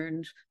not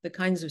learned the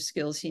kinds of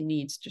skills he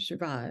needs to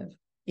survive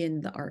in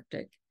the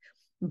Arctic.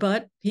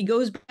 But he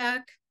goes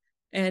back,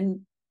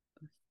 and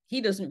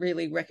he doesn't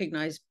really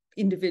recognize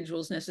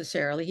individuals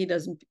necessarily. He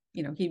doesn't,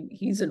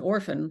 he's an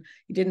orphan.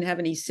 He didn't have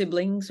any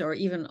siblings or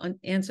even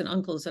aunts and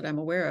uncles that I'm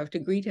aware of to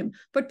greet him,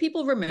 but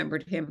people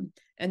remembered him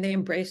and they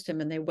embraced him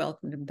and they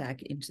welcomed him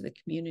back into the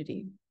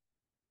community.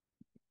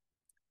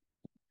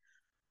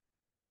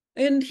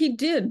 And he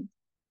did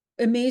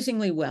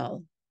amazingly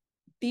well.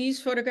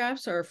 These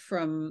photographs are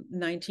from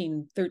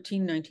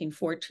 1913,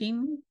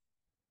 1914,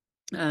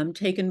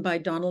 taken by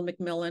Donald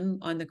Macmillan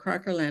on the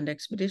Crocker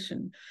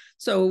expedition.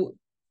 So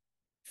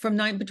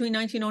between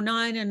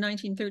 1909 and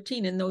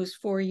 1913, in those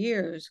 4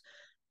 years,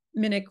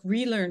 Minik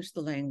relearned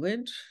the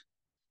language.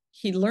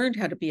 He learned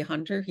how to be a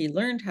hunter. He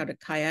learned how to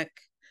kayak,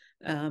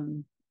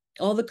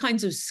 all the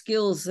kinds of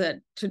skills that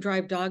to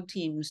drive dog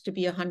teams, to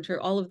be a hunter,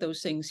 all of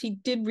those things. He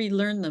did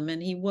relearn them,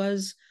 and he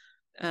was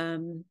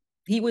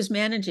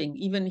managing.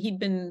 Even he'd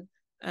been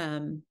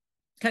kind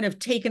of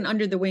taken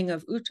under the wing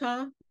of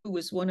Utah, who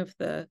was one of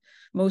the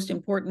most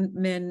important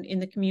men in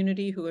the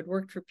community, who had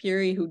worked for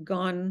Peary, who'd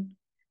gone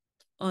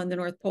on the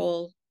North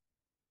Pole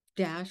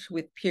dash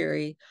with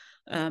Peary.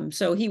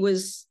 So he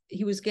was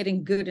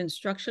getting good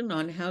instruction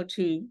on how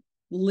to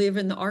live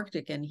in the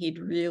Arctic, and he'd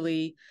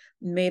really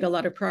made a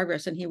lot of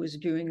progress, and he was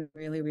doing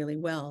really, really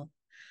well.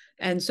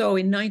 And so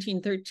in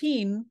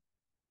 1913,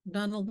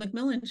 Donald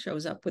Macmillan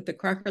shows up with the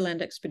Crocker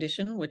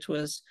expedition, which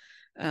was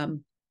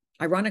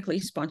ironically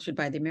sponsored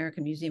by the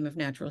American Museum of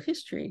Natural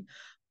History.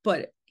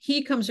 But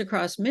he comes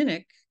across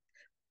Minik,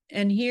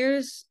 and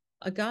here's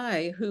a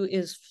guy who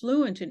is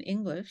fluent in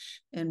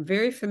English and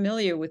very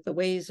familiar with the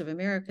ways of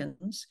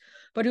Americans,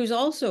 but who's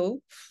also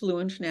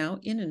fluent now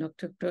in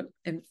Inughuit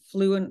and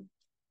fluent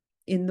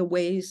in the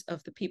ways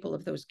of the people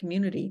of those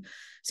community.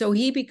 So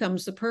he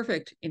becomes the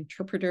perfect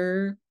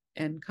interpreter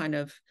and kind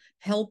of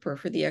helper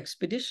for the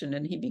expedition.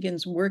 And he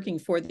begins working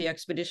for the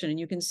expedition. And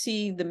you can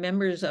see the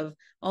members of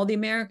all the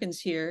Americans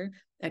here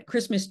at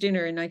Christmas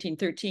dinner in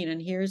 1913. And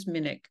here's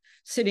Minik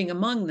sitting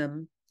among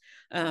them,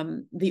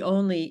 the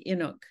only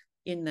Inuk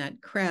in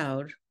that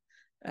crowd.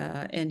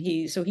 And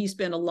he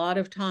spent a lot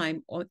of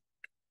time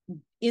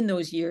in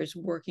those years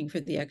working for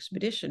the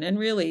expedition. And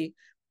really,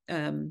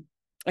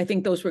 I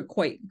think those were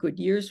quite good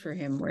years for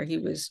him, where he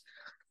was,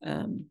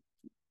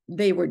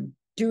 they were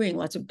doing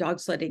lots of dog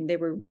sledding. They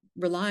were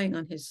relying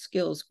on his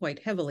skills quite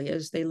heavily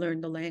as they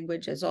learned the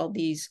language, as all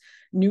these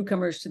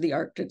newcomers to the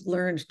Arctic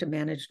learned to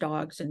manage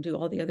dogs and do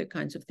all the other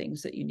kinds of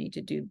things that you need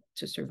to do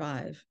to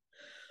survive.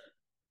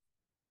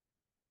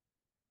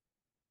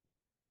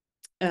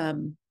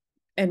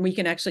 And we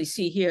can actually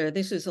see here,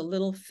 this is a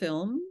little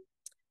film.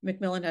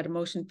 Macmillan had a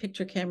motion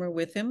picture camera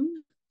with him.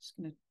 It's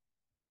going to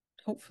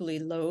hopefully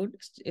load.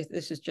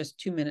 This is just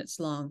 2 minutes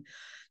long.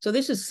 So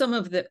this is some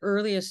of the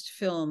earliest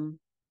film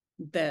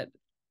that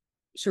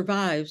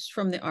survives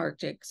from the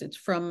Arctic. It's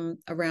from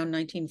around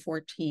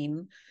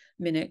 1914,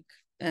 Minik.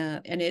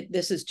 And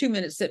this is 2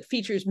 minutes that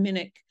features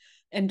Minik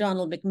and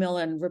Donald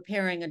Macmillan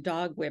repairing a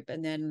dog whip,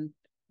 and then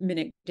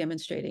Minik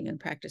demonstrating and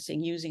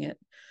practicing using it.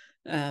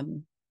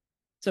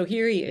 So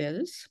here he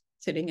is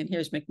sitting, and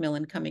here's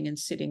Macmillan coming and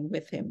sitting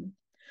with him.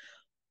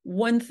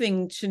 One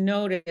thing to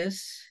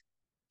notice,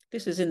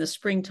 this is in the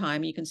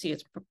springtime. You can see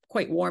it's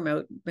quite warm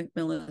out.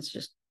 Macmillan is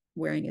just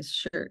wearing his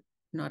shirt,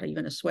 not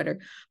even a sweater.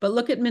 But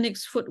look at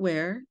Minik's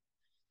footwear.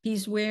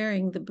 He's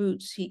wearing the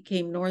boots he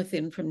came north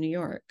in from New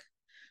York.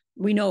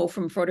 we know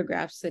from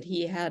photographs that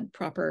he had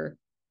proper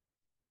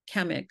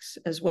chemics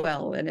as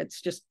well. And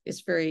it's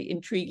very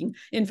intriguing.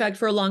 In fact,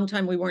 for a long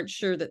time, we weren't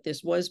sure that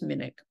this was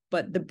Minik,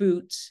 but the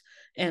boots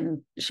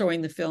and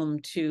showing the film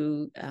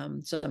to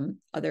some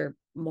other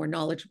more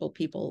knowledgeable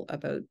people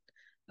about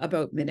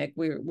Minik,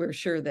 we're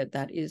sure that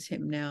that is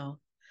him now.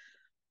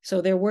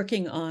 So they're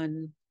working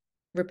on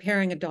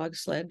repairing a dog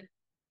sled,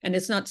 and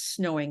it's not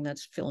snowing,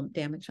 that's film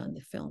damage on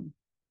the film.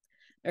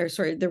 Or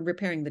sorry, they're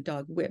repairing the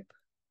dog whip.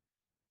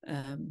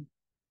 And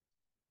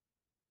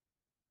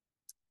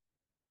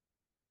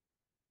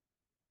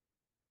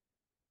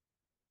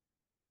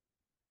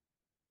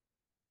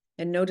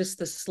notice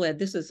the sled.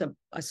 This is a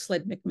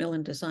sled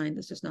Macmillan design.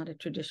 This is not a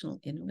traditional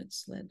Inuit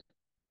sled.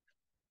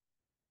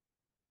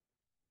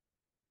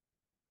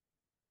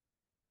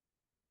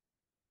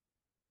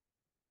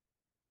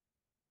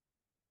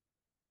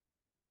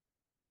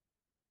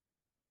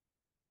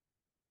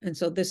 And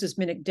so this is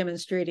Minik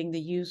demonstrating the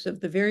use of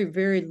the very,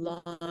 very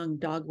long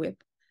dog whip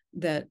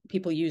that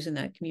people use in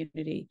that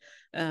community,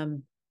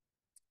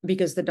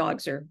 because the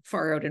dogs are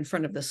far out in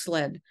front of the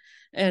sled.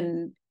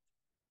 And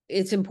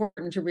it's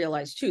important to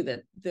realize too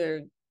that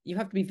you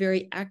have to be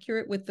very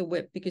accurate with the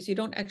whip, because you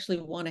don't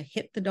actually want to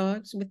hit the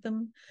dogs with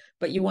them,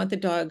 but you want the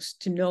dogs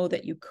to know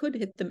that you could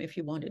hit them if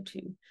you wanted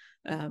to.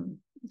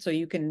 So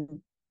you can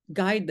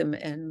guide them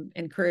and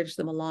encourage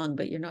them along,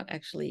 but you're not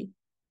actually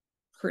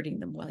hurting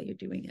them while you're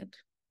doing it.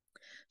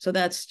 So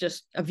that's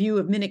just a view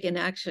of Minik in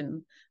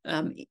action,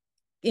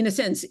 in a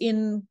sense,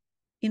 in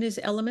his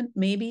element,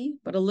 maybe,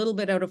 but a little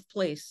bit out of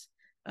place,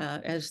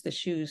 as the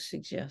shoes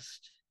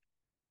suggest.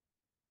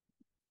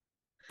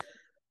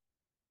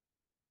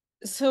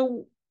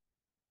 So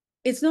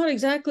it's not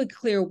exactly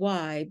clear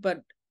why,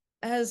 but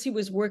as he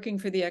was working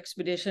for the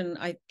expedition,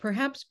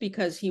 perhaps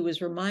because he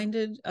was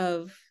reminded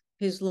of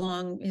his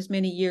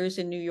many years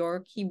in New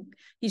York, he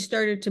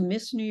started to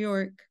miss New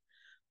York.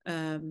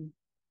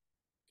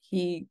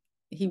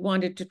 He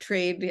wanted to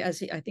trade,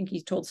 I think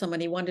he told someone,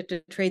 he wanted to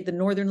trade the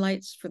Northern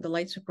Lights for the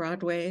lights of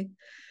Broadway.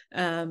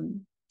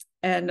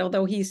 And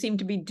although he seemed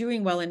to be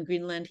doing well in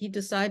Greenland, he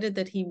decided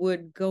that he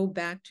would go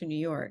back to New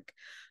York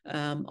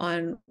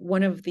on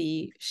one of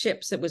the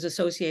ships that was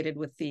associated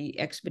with the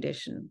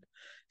expedition.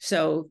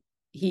 So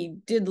he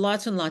did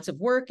lots and lots of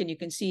work, and you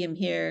can see him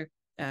here.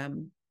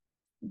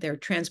 They're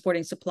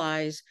transporting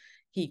supplies.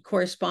 He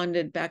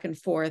corresponded back and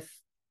forth,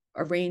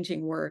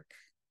 arranging work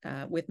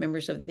with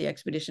members of the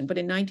expedition. But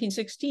in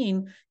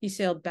 1916, he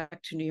sailed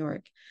back to New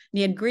York. And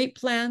he had great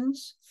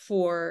plans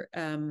for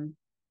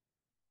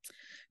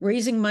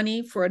raising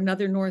money for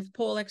another North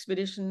Pole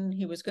expedition.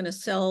 He was going to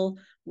sell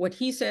what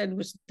he said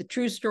was the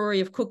true story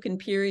of Cook and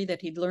Peary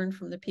that he'd learned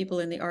from the people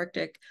in the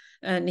Arctic.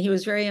 And he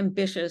was very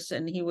ambitious,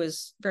 and he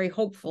was very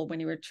hopeful when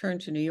he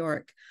returned to New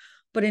York.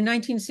 But in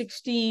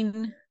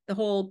 1916, the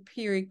whole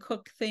Peary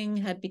Cook thing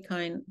had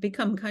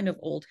become kind of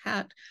old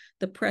hat.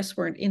 The press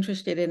weren't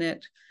interested in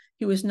it.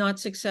 He was not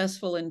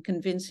successful in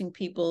convincing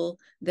people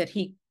that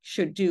he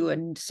should do a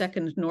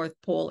second North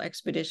Pole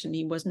expedition.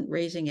 He wasn't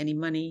raising any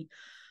money.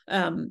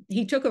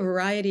 He took a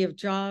variety of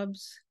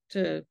jobs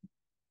to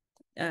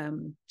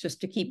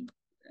just to keep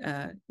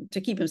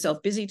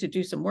himself busy, to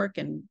do some work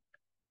and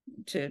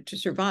to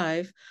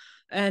survive.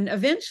 And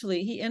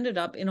eventually he ended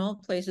up, in all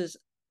places,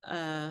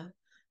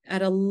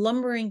 at a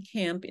lumbering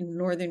camp in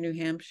northern New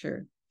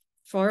Hampshire,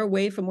 far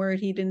away from where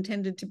he'd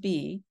intended to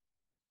be,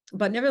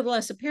 but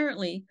nevertheless,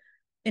 apparently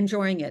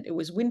enjoying it. It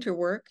was winter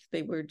work.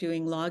 They were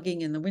doing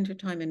logging in the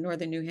wintertime in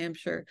northern New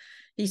Hampshire.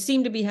 He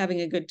seemed to be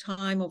having a good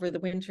time over the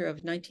winter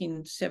of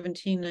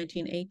 1917,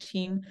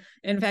 1918.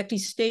 In fact, he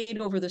stayed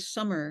over the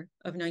summer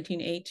of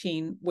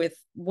 1918 with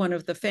one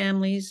of the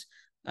families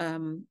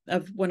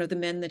of one of the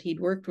men that he'd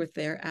worked with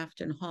there,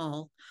 Afton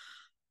Hall,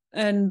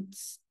 and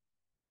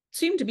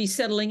seemed to be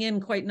settling in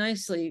quite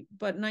nicely.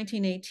 But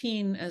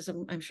 1918, as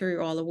I'm sure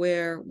you're all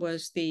aware,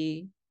 was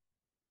the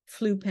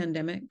flu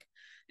pandemic.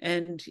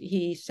 And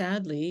he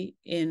sadly,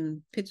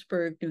 in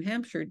Pittsburgh, New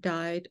Hampshire,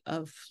 died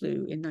of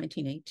flu in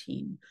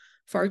 1918.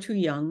 Far too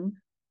young,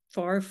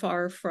 far,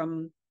 far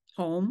from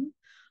home,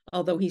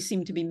 although he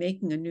seemed to be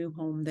making a new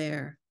home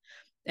there.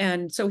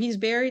 And so he's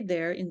buried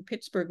there in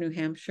Pittsburgh, New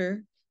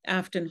Hampshire.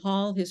 Afton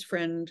Hall, his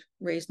friend,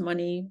 raised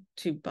money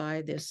to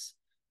buy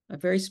a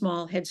very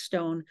small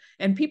headstone.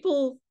 And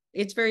people,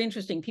 it's very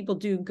interesting, people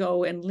do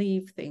go and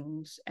leave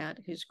things at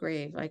his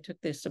grave. I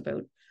took this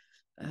about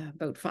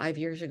 5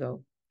 years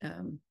ago.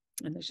 And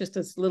there's just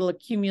this little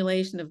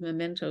accumulation of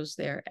mementos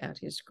there at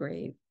his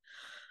grave.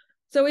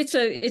 So it's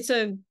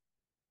a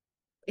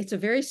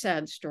very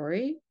sad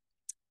story.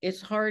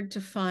 It's hard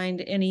to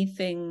find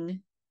anything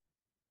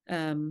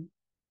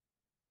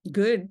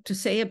good to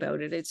say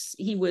about it.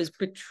 He was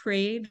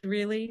betrayed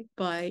really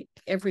by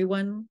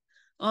everyone,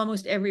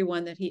 almost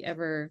everyone that he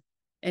ever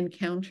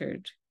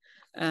encountered.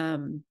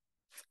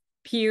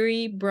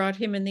 Peary brought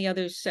him and the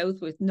others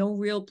south with no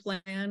real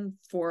plan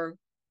for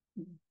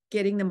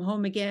getting them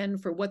home again,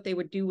 for what they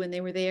would do when they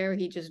were there.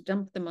 He just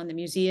dumped them on the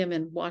museum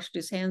and washed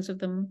his hands of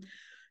them.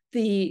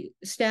 the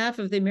staff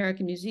of the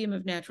American Museum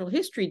of Natural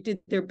History did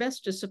their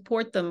best to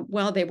support them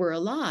while they were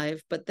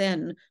alive, but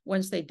then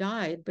once they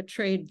died,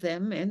 betrayed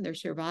them and their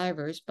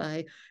survivors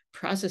by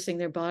processing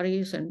their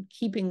bodies and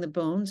keeping the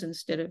bones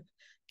instead of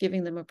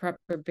giving them a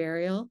proper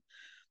burial.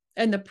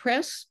 And the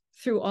press,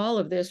 through all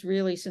of this,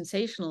 really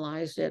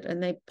sensationalized it,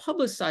 and they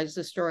publicized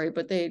the story,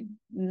 but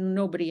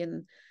nobody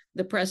in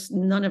the press,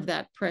 none of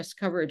that press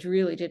coverage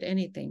really did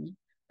anything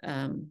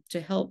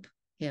to help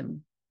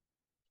him.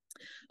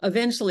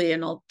 Eventually,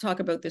 and I'll talk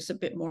about this a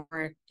bit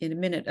more in a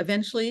minute,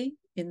 eventually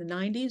in the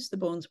 90s, the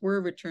bones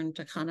were returned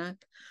to Qaanaaq.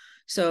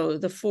 So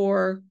the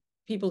 4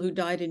 people who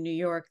died in New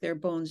York, their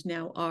bones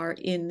now are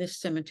in this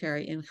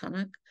cemetery in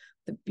Qaanaaq,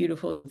 the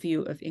beautiful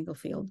view of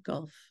Inglefield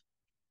Gulf.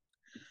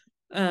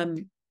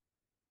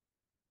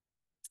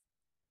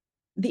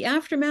 The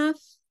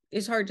aftermath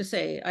is hard to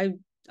say.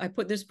 I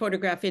put this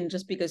photograph in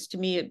just because to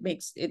me it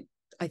makes it,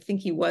 I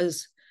think he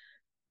was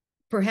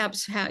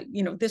perhaps,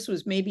 this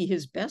was maybe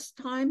his best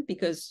time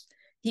because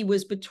he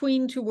was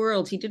between 2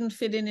 worlds. He didn't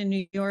fit in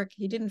New York.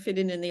 He didn't fit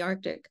in the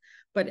Arctic.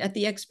 But at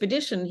the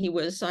expedition, he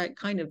was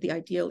kind of the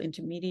ideal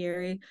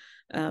intermediary.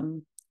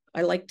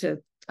 I like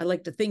to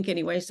think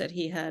anyways that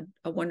he had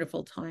a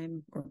wonderful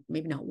time, or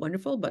maybe not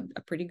wonderful, but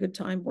a pretty good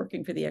time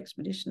working for the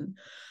expedition.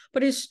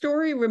 But his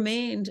story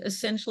remained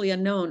essentially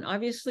unknown.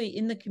 Obviously,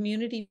 in the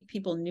community,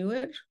 people knew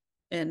it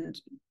and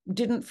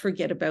didn't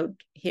forget about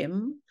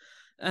him.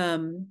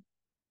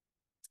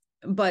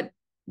 But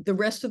the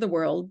rest of the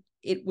world,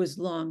 it was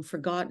long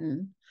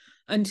forgotten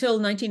until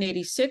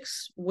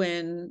 1986,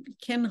 when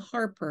Ken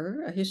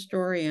Harper, a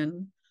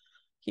historian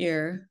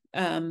here,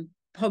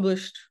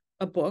 published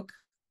a book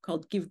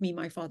called Give Me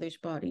My Father's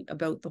Body,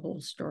 about the whole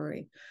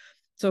story.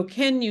 So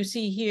Ken, you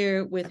see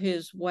here with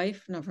his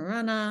wife,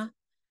 Navarana,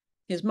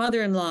 his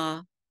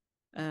mother-in-law,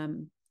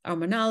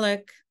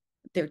 Armanalek,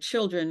 their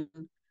children,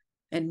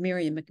 and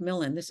Miriam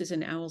McMillan. This is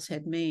in Owl's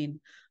Head, Maine.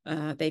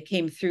 They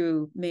came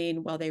through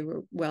Maine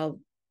while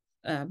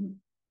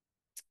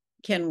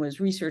Ken was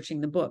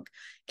researching the book.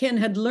 Ken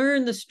had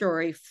learned the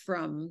story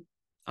from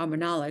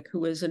Armanalek, who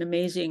was an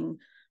amazing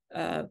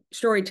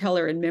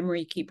storyteller and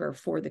memory keeper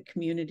for the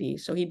community.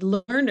 So he'd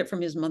learned it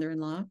from his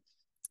mother-in-law,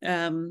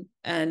 and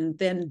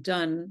then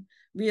done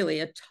really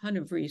a ton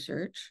of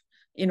research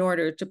in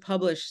order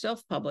to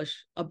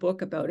self-publish a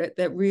book about it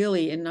that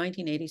really in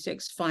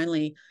 1986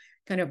 finally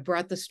kind of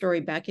brought the story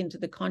back into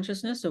the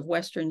consciousness of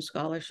Western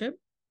scholarship.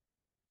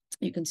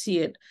 You can see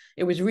it.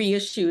 It was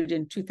reissued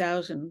in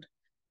 2000,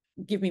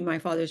 Give Me My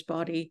Father's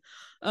Body.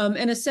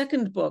 And a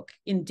second book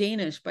in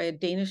Danish by a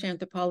Danish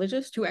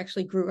anthropologist who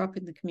actually grew up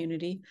in the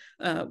community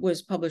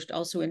was published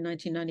also in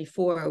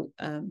 1994.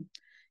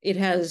 It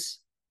has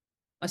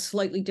a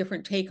slightly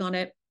different take on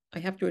it. I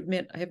have to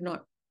admit, I have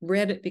not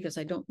read it because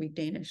I don't read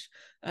Danish.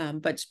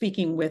 But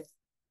speaking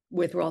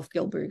with Rolf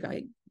Gilberg,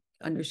 I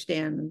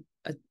understand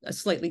a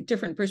slightly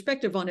different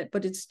perspective on it,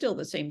 but it's still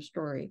the same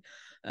story,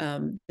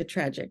 the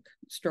tragic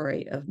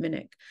story of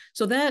Minik.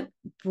 So that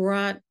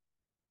brought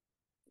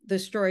the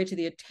story to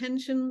the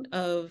attention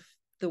of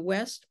the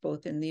West,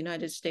 both in the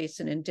United States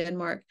and in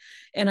Denmark.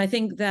 And I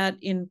think that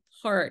in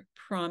part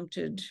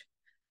prompted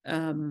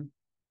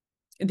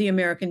the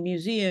American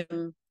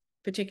Museum,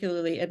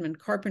 particularly Edmund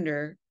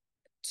Carpenter,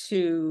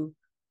 to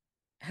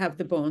have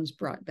the bones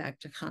brought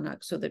back to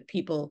Qaanaaq so that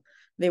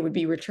they would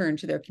be returned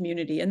to their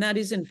community. And that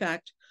is, in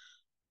fact,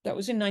 that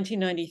was in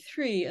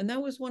 1993. And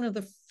that was one of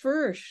the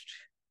first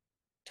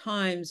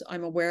times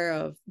I'm aware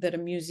of that a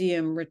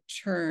museum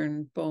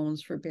returned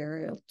bones for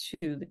burial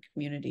to the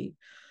community,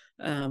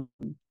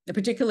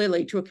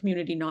 particularly to a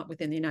community not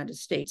within the United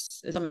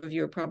States. Some of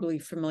you are probably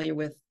familiar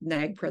with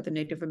NAGPRA, the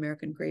Native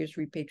American Graves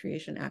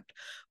Repatriation Act.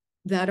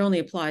 That only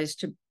applies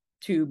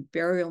to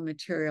burial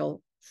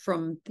material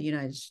from the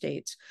United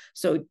States.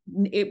 So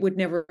it would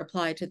never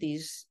apply to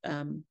these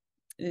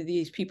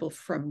people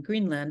from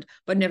Greenland,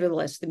 but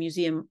nevertheless, the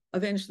museum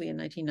eventually in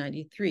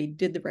 1993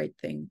 did the right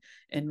thing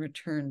and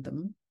returned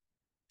them.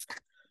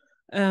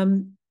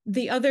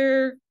 The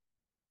other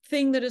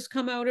thing that has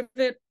come out of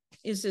it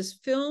is this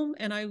film,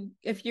 and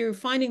if you're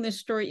finding this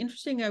story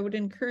interesting, I would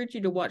encourage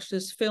you to watch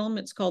this film.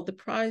 It's called The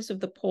Prize of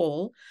the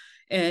Pole,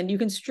 and you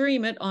can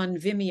stream it on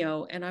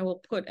Vimeo, and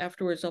I'll put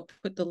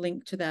the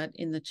link to that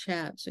in the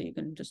chat so you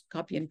can just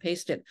copy and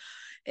paste it.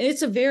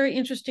 It's a very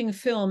interesting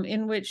film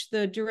in which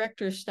the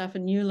director,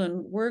 Staffan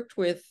Newland, worked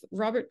with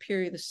Robert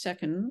Peary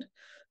II,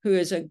 who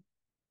is a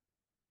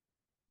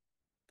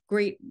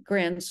great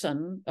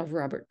grandson of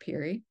Robert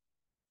Peary.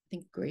 I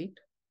think great.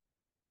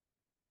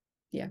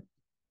 Yeah.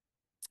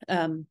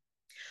 And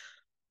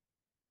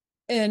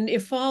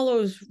it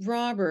follows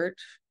Robert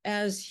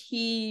as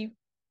he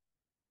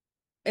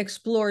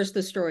explores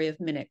the story of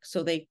Minik.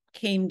 So they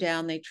came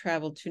down, they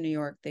traveled to New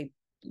York, they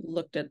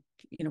looked at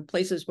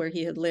places where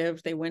he had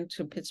lived, they went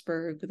to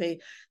Pittsburgh,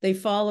 they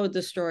followed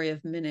the story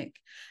of Minik,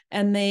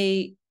 and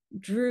they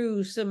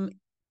drew some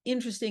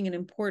interesting and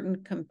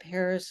important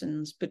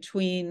comparisons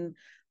between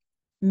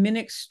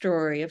Minik's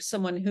story of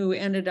someone who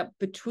ended up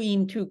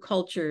between 2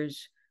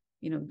 cultures,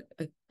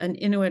 an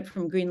Inuit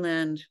from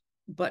Greenland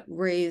but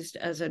raised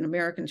as an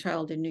American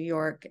child in New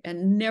York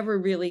and never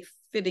really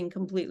fitting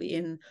completely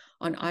in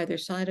on either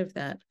side of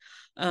that.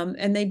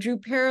 And they drew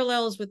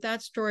parallels with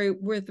that story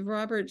with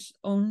Robert's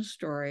own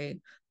story,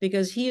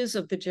 because he is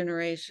of the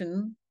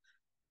generation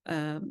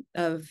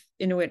of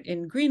Inuit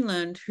in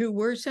Greenland who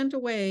were sent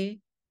away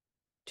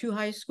to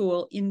high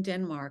school in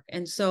Denmark.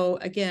 And so,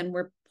 again,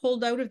 were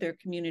pulled out of their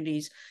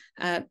communities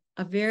at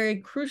a very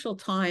crucial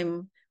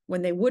time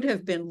when they would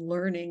have been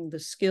learning the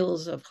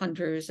skills of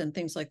hunters and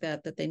things like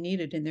that that they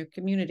needed in their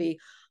community.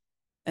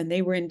 And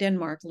they were in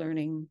Denmark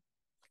learning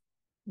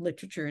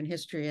literature and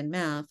history and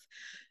math.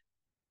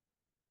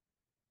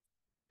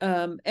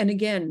 And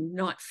again,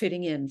 not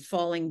fitting in,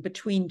 falling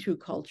between two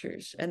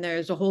cultures. And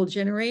there's a whole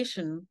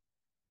generation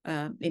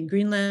in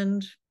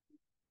Greenland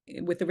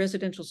with the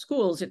residential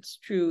schools. It's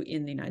true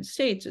in the United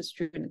States, it's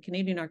true in the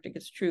Canadian Arctic,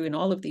 it's true in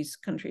all of these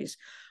countries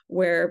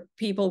where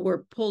people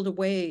were pulled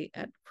away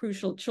at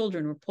crucial,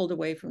 children were pulled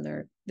away from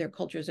their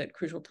cultures at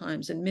crucial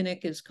times. And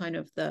Minik is kind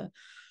of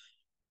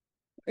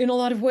in a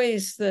lot of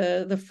ways,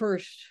 the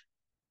first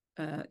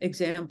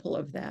example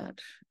of that.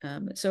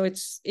 So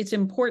it's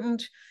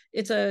important.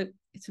 It's a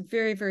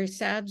very, very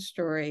sad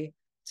story.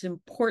 It's an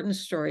important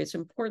story. It's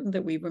important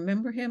that we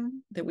remember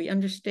him, that we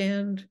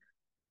understand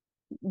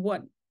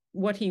what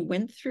he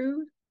went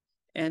through,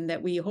 and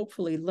that we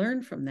hopefully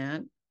learn from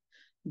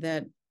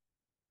that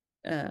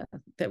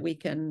we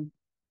can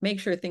make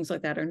sure things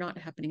like that are not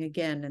happening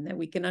again, and that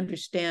we can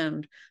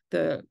understand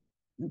the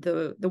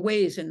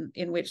ways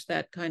in which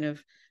that kind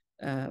of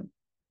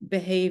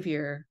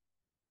behavior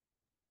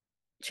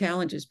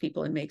challenges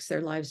people and makes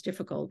their lives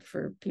difficult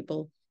for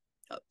people,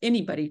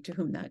 anybody to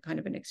whom that kind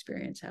of an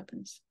experience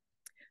happens.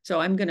 So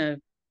I'm going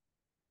to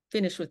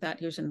finish with that.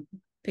 Here's a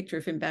picture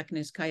of him back in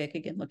his kayak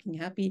again, looking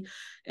happy.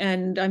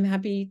 And I'm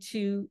happy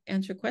to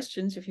answer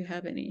questions if you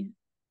have any.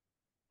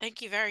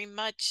 Thank you very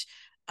much.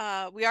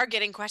 We are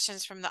getting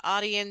questions from the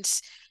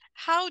audience.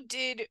 How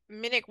did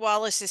Minik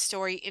Wallace's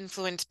story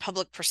influence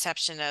public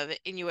perception of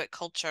Inuit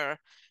culture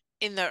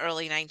in the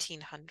early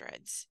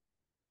 1900s?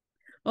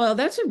 Well,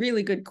 that's a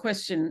really good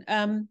question.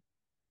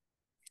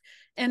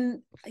 And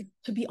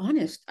to be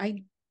honest,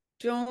 I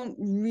don't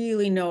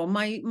really know.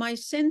 My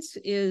sense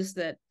is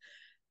that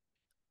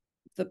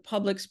the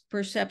public's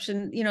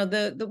perception,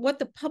 the what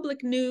the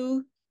public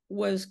knew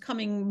was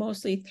coming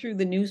mostly through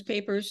the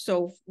newspapers.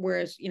 So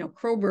whereas,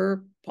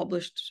 Kroeber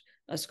published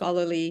a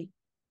scholarly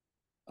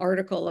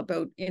article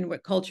about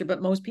Inuit culture,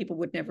 but most people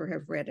would never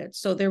have read it.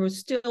 So there was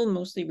still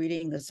mostly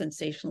reading the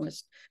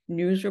sensationalist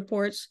news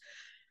reports.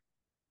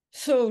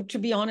 So to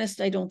be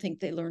honest, I don't think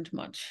they learned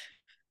much.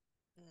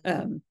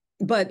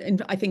 But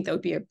I think that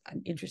would be an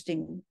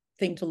interesting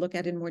thing to look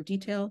at in more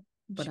detail,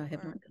 but sure. I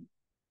have not done.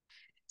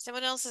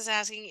 Someone else is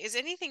asking, is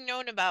anything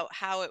known about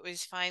how it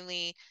was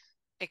finally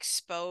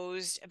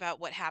exposed, about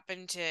what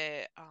happened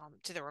to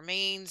the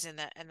remains and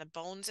the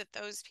bones of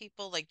those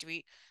people? Like,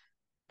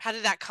 how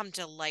did that come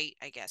to light,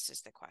 I guess,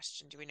 is the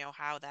question. Do we know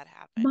how that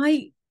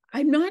happened?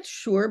 I'm not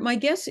sure. My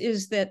guess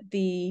is that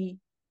they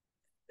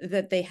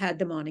had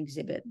them on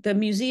exhibit. The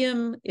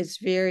museum is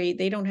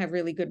they don't have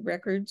really good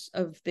records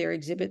of their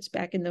exhibits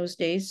back in those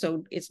days.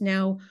 So it's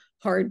now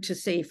hard to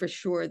say for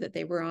sure that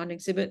they were on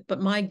exhibit. But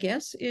my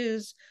guess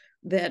is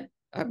that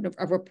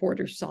a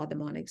reporter saw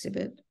them on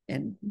exhibit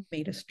and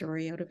made a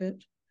story out of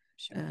it.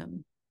 Sure.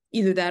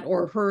 Either that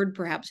or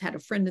perhaps had a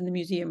friend in the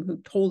museum who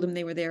told him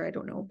they were there. I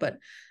don't know. But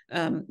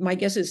my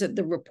guess is that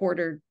the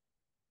reporter,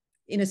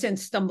 in a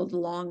sense, stumbled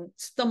on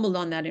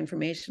that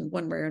information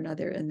one way or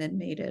another and then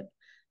made it,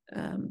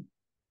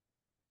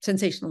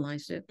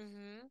 sensationalized it,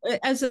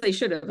 as they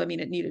should have. I mean,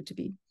 it needed to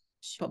be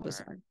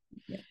publicized.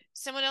 Yeah.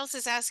 Someone else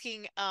is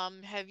asking,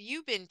 have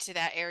you been to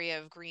that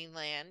area of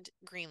Greenland,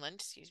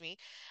 excuse me?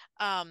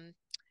 Yes.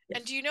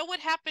 And do you know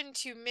what happened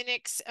to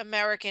Minik's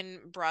American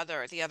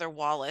brother, the other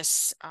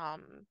Wallace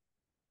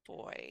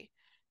boy?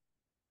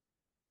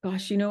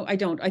 Gosh, I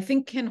don't. I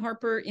think Ken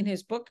Harper in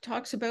his book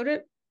talks about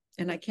it,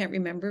 and I can't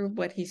remember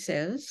what he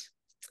says.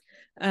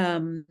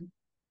 But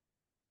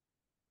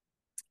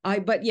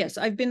yes,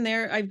 I've been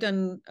there. I've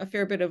done a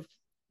fair bit of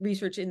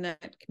research in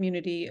that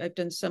community. I've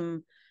done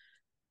some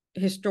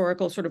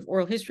historical sort of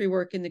oral history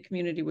work in the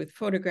community with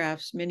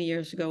photographs many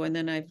years ago. And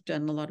then I've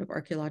done a lot of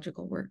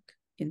archaeological work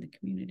in the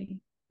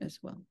community as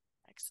well.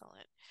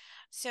 Excellent.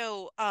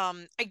 So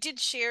I did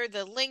share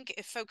the link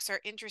if folks are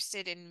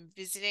interested in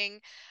visiting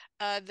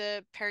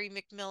the Perry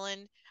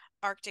McMillan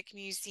Arctic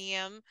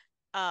Museum.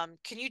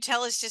 Can you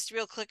tell us just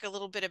real quick a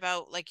little bit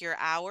about like your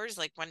hours,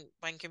 like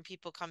when can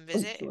people come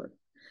visit? Oh,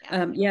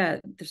 sure. Yeah.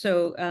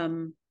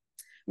 So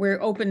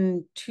we're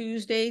open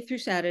Tuesday through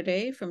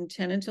Saturday from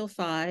 10 until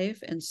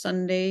 5 and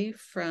Sunday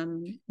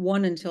from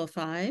 1 until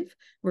 5.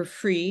 We're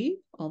free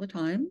all the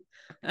time.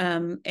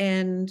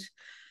 And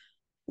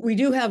we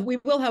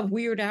will have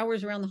weird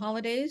hours around the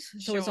holidays.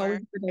 So It's always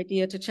a good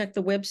idea to check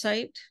the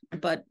website.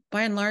 But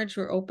by and large,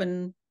 we're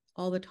open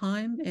all the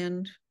time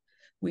and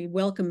we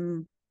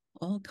welcome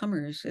all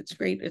comers. It's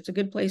great. It's a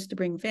good place to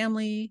bring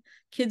family.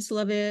 Kids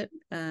love it.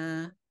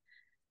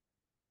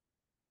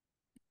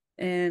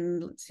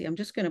 And let's see, I'm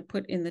just going to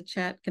put in the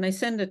chat. Can I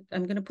send it?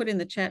 I'm going to put in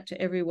the chat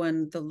to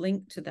everyone the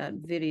link to that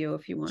video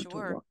if you want to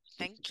Sure. watch it.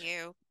 Thank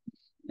you.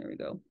 There we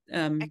go.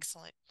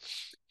 Excellent.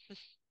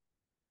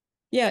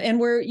 Yeah,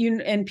 and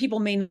and people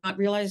may not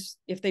realize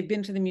if they've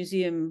been to the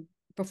museum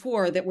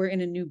before that we're in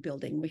a new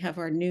building. We have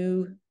our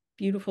new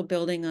beautiful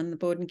building on the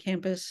Bowdoin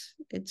campus.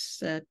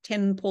 It's a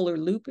 10 polar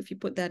loop. If you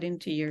put that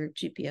into your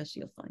GPS,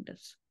 you'll find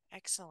us.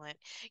 Excellent.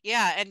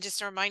 Yeah, and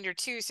just a reminder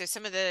too, so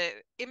some of the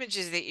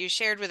images that you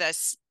shared with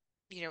us,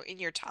 in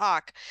your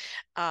talk,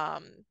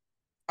 um,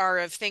 are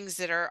of things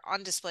that are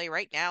on display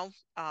right now,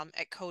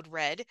 at Code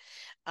Red.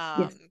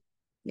 Yes, Um,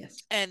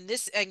 yes.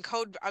 and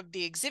Code of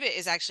the exhibit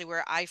is actually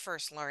where I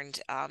first learned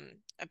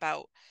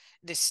about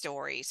this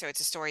story. So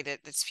it's a story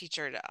that's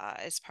featured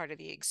as part of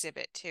the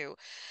exhibit too.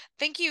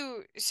 Thank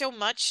you so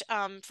much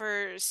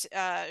for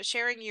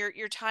sharing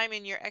your time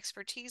and your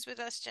expertise with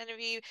us,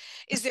 Genevieve.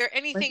 Is there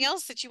anything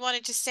else that you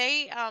wanted to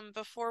say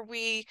before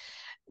we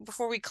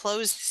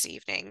close this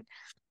evening?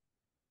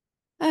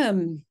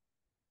 Um,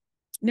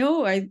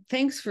 no, I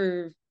thanks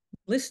for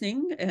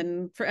listening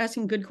and for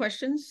asking good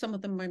questions. Some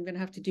of them I'm going to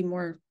have to do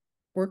more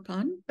work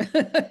on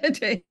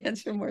to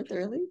answer more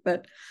thoroughly.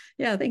 But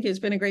yeah, thank you. It's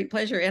been a great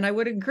pleasure. And I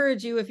would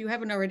encourage you, if you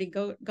haven't already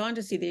gone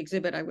to see the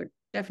exhibit, I would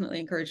definitely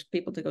encourage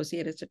people to go see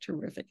it. It's a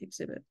terrific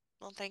exhibit.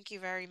 Well, thank you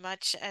very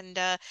much. And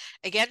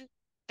again,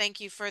 thank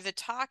you for the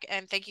talk,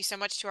 and thank you so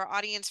much to our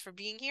audience for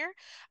being here.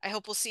 I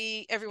hope we'll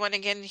see everyone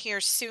again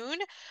here soon.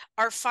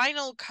 Our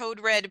final Code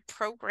Red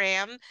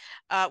program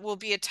will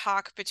be a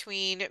talk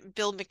between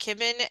Bill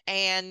McKibben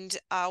and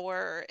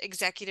our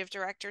executive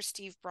director,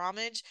 Steve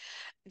Bromage.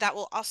 That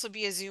will also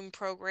be a Zoom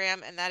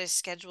program, and that is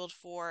scheduled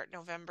for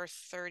November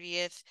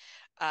 30th,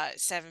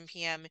 7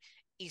 p.m.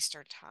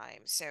 Eastern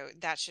time. So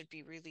that should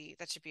be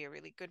a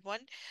really good one.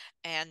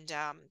 And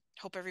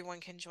hope everyone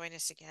can join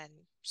us again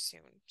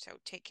soon. So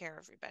take care,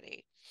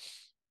 everybody.